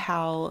about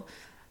how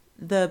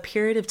the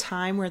period of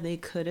time where they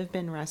could have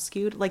been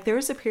rescued, like there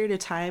was a period of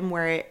time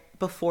where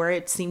before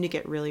it seemed to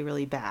get really,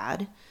 really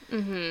bad.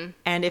 Mm-hmm.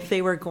 And if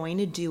they were going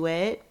to do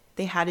it,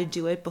 they had to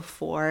do it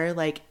before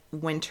like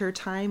winter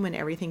time when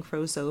everything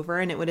froze over,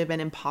 and it would have been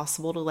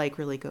impossible to like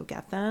really go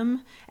get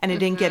them. And it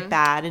didn't get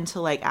bad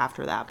until like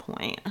after that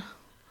point.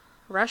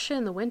 Russia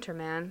in the winter,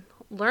 man.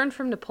 Learn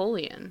from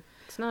Napoleon.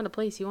 It's not a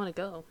place you want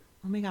to go.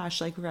 Oh my gosh,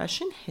 like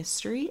Russian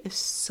history is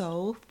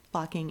so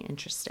fucking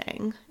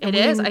interesting. It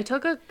is. I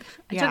took a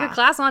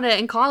class on it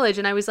in college,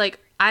 and I was like,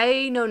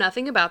 I know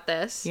nothing about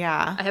this.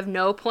 Yeah. I have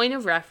no point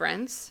of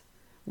reference.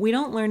 We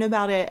don't learn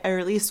about it, or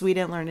at least we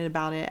didn't learn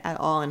about it at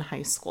all in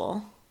high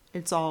school.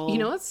 It's all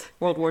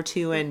World War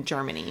II and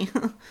Germany.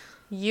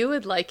 You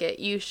would like it.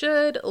 You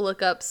should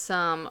look up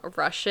some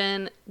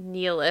Russian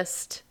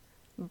nihilist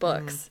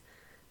books.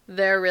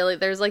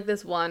 There's like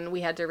this one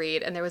we had to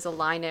read, and there was a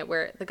line in it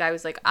where the guy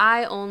was like,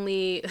 I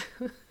only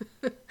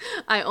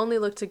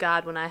look to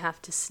God when I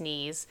have to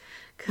sneeze,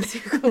 because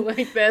you go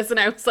like this. And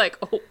I was like,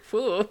 oh,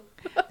 phew.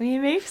 I mean,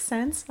 it makes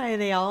sense why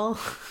they all,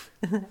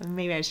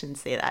 maybe I shouldn't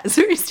say that. It's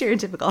very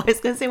stereotypical. I was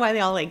going to say why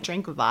they all like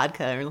drink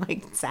vodka or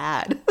like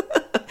sad.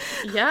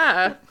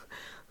 Yeah.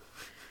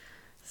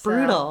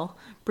 Brutal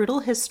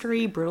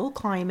history, brutal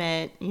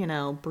climate,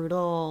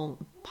 brutal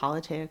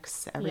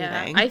politics,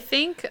 everything. Yeah, I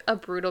think a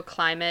brutal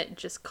climate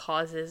just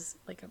causes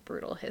like a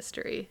brutal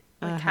history.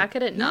 Like, how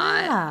could it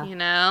not?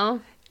 Yeah.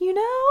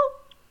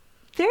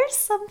 There's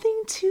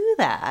something to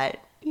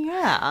that.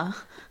 Yeah.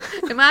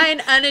 Am I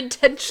an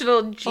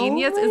unintentional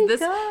genius? Oh my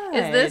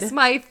Is this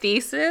my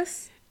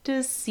thesis?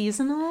 Does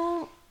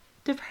seasonal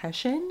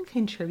depression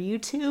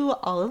contribute to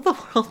all of the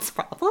world's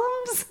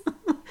problems?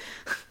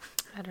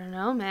 I don't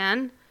know,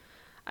 man.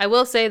 I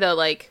will say though,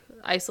 like,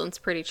 Iceland's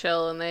pretty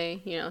chill, and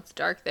they, it's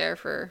dark there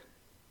for...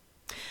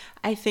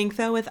 I think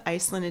though with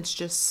Iceland, it's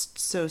just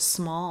so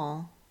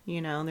small,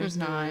 there's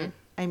not,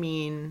 I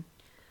mean,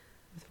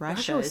 with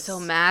Russia was so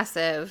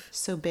massive.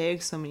 So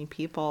big, so many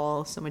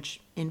people, so much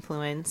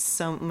influence,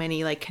 so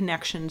many like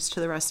connections to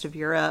the rest of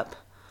Europe.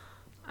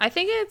 I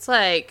think it's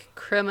like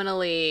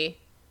criminally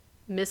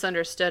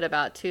misunderstood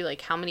about too,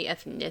 like how many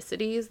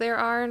ethnicities there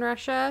are in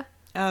Russia.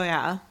 Oh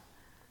yeah.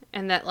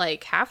 And that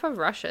like half of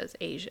Russia is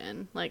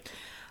Asian. Like,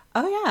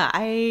 oh yeah,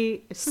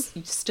 I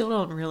still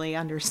don't really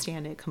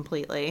understand it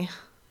completely.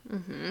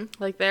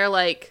 Like they're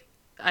like,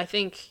 I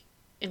think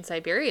in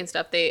Siberia and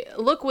stuff, they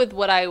look with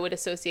what I would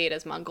associate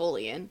as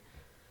Mongolian.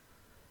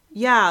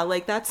 Yeah,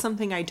 like that's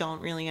something I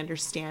don't really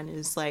understand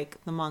is like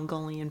the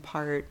Mongolian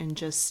part and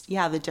just,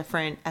 the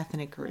different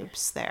ethnic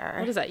groups there.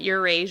 What is that?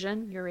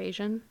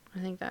 Eurasian? I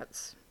think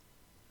that's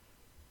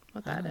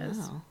what that is.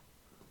 Know.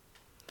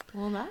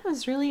 Well, that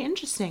was really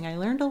interesting. I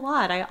learned a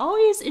lot. I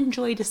always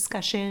enjoy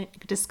discussing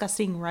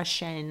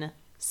Russian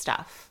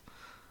stuff.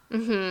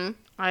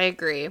 I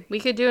agree. We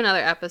could do another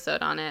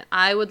episode on it.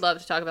 I would love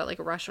to talk about like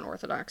Russian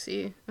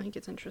Orthodoxy. I think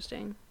it's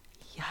interesting.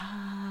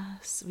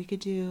 Yes, we could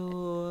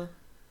do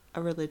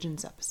a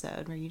religions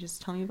episode where you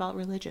just tell me about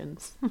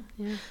religions.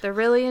 Yeah, they're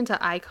really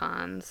into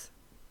icons.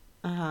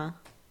 Well,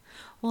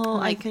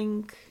 I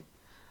think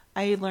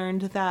I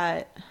learned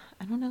that,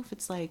 I don't know if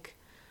it's like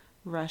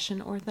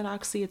Russian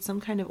Orthodoxy, it's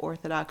some kind of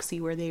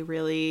Orthodoxy where they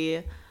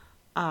really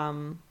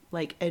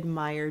like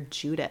admire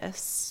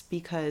Judas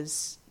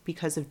because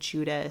of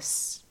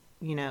Judas,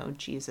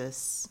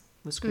 Jesus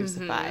was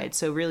crucified.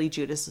 So really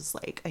Judas is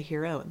like a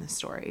hero in the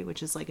story,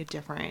 which is like a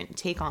different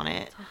take on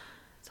it.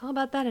 It's all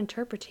about that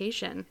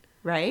interpretation.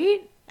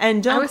 Right?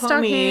 And don't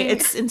quote me,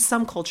 it's in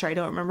some culture, I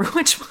don't remember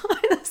which one.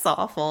 That's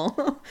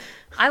awful.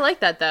 I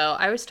like that though.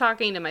 I was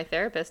talking to my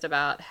therapist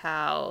about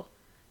how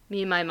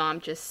me and my mom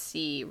just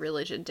see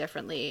religion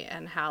differently,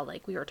 and how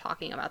like we were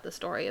talking about the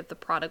story of the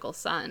prodigal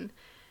son,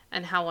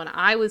 and how when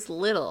I was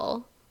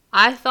little,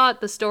 I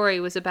thought the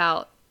story was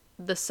about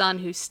the son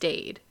who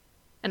stayed.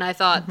 And I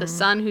thought the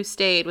son who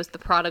stayed was the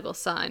prodigal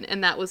son.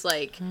 And that was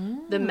like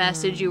the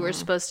message you were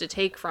supposed to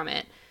take from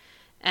it.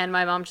 And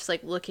my mom just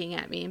like looking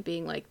at me and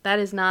being like, that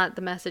is not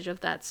the message of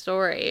that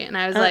story. And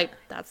I was like,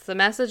 that's the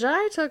message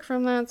I took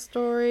from that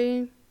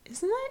story.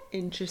 Isn't that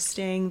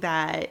interesting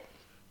that,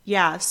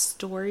 yeah,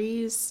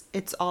 stories,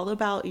 it's all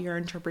about your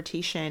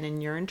interpretation,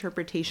 and your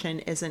interpretation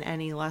isn't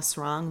any less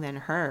wrong than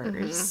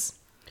hers.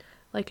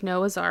 Like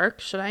Noah's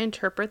Ark, should I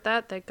interpret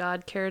that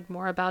God cared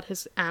more about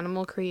his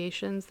animal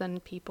creations than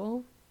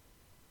people?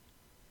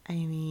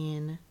 I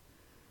mean,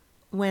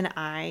 when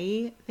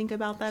I think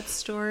about that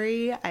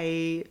story,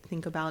 I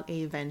think about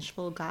a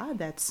vengeful God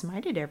that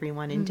smited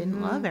everyone and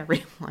didn't love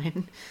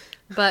everyone.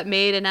 But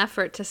made an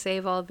effort to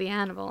save all the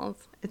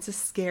animals. It's a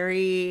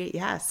scary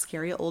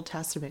Old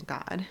Testament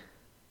God.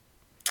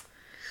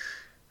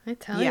 I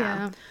tell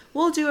ya.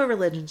 We'll do a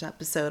religions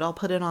episode. I'll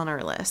put it on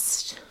our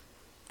list.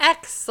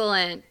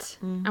 Excellent.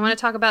 I want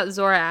to talk about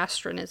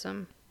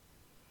Zoroastrianism.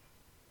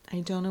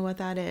 I don't know what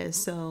that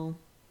is, so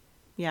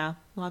yeah,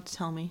 you'll have to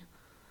tell me.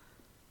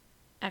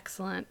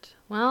 Excellent.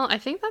 Well, I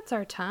think that's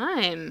our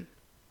time.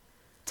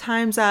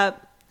 Time's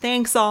up.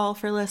 Thanks all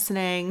for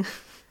listening.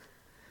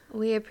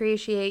 We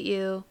appreciate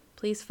you.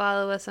 Please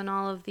follow us on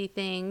all of the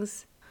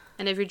things.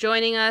 And if you're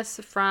joining us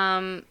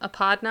from a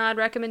Podnod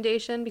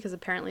recommendation, because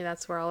apparently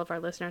that's where all of our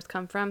listeners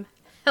come from,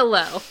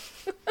 hello.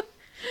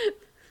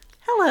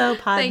 Hello,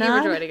 Podnod. Thank you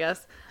for joining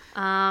us.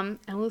 And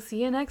we'll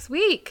see you next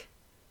week.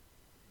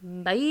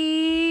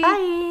 Bye.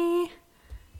 Bye.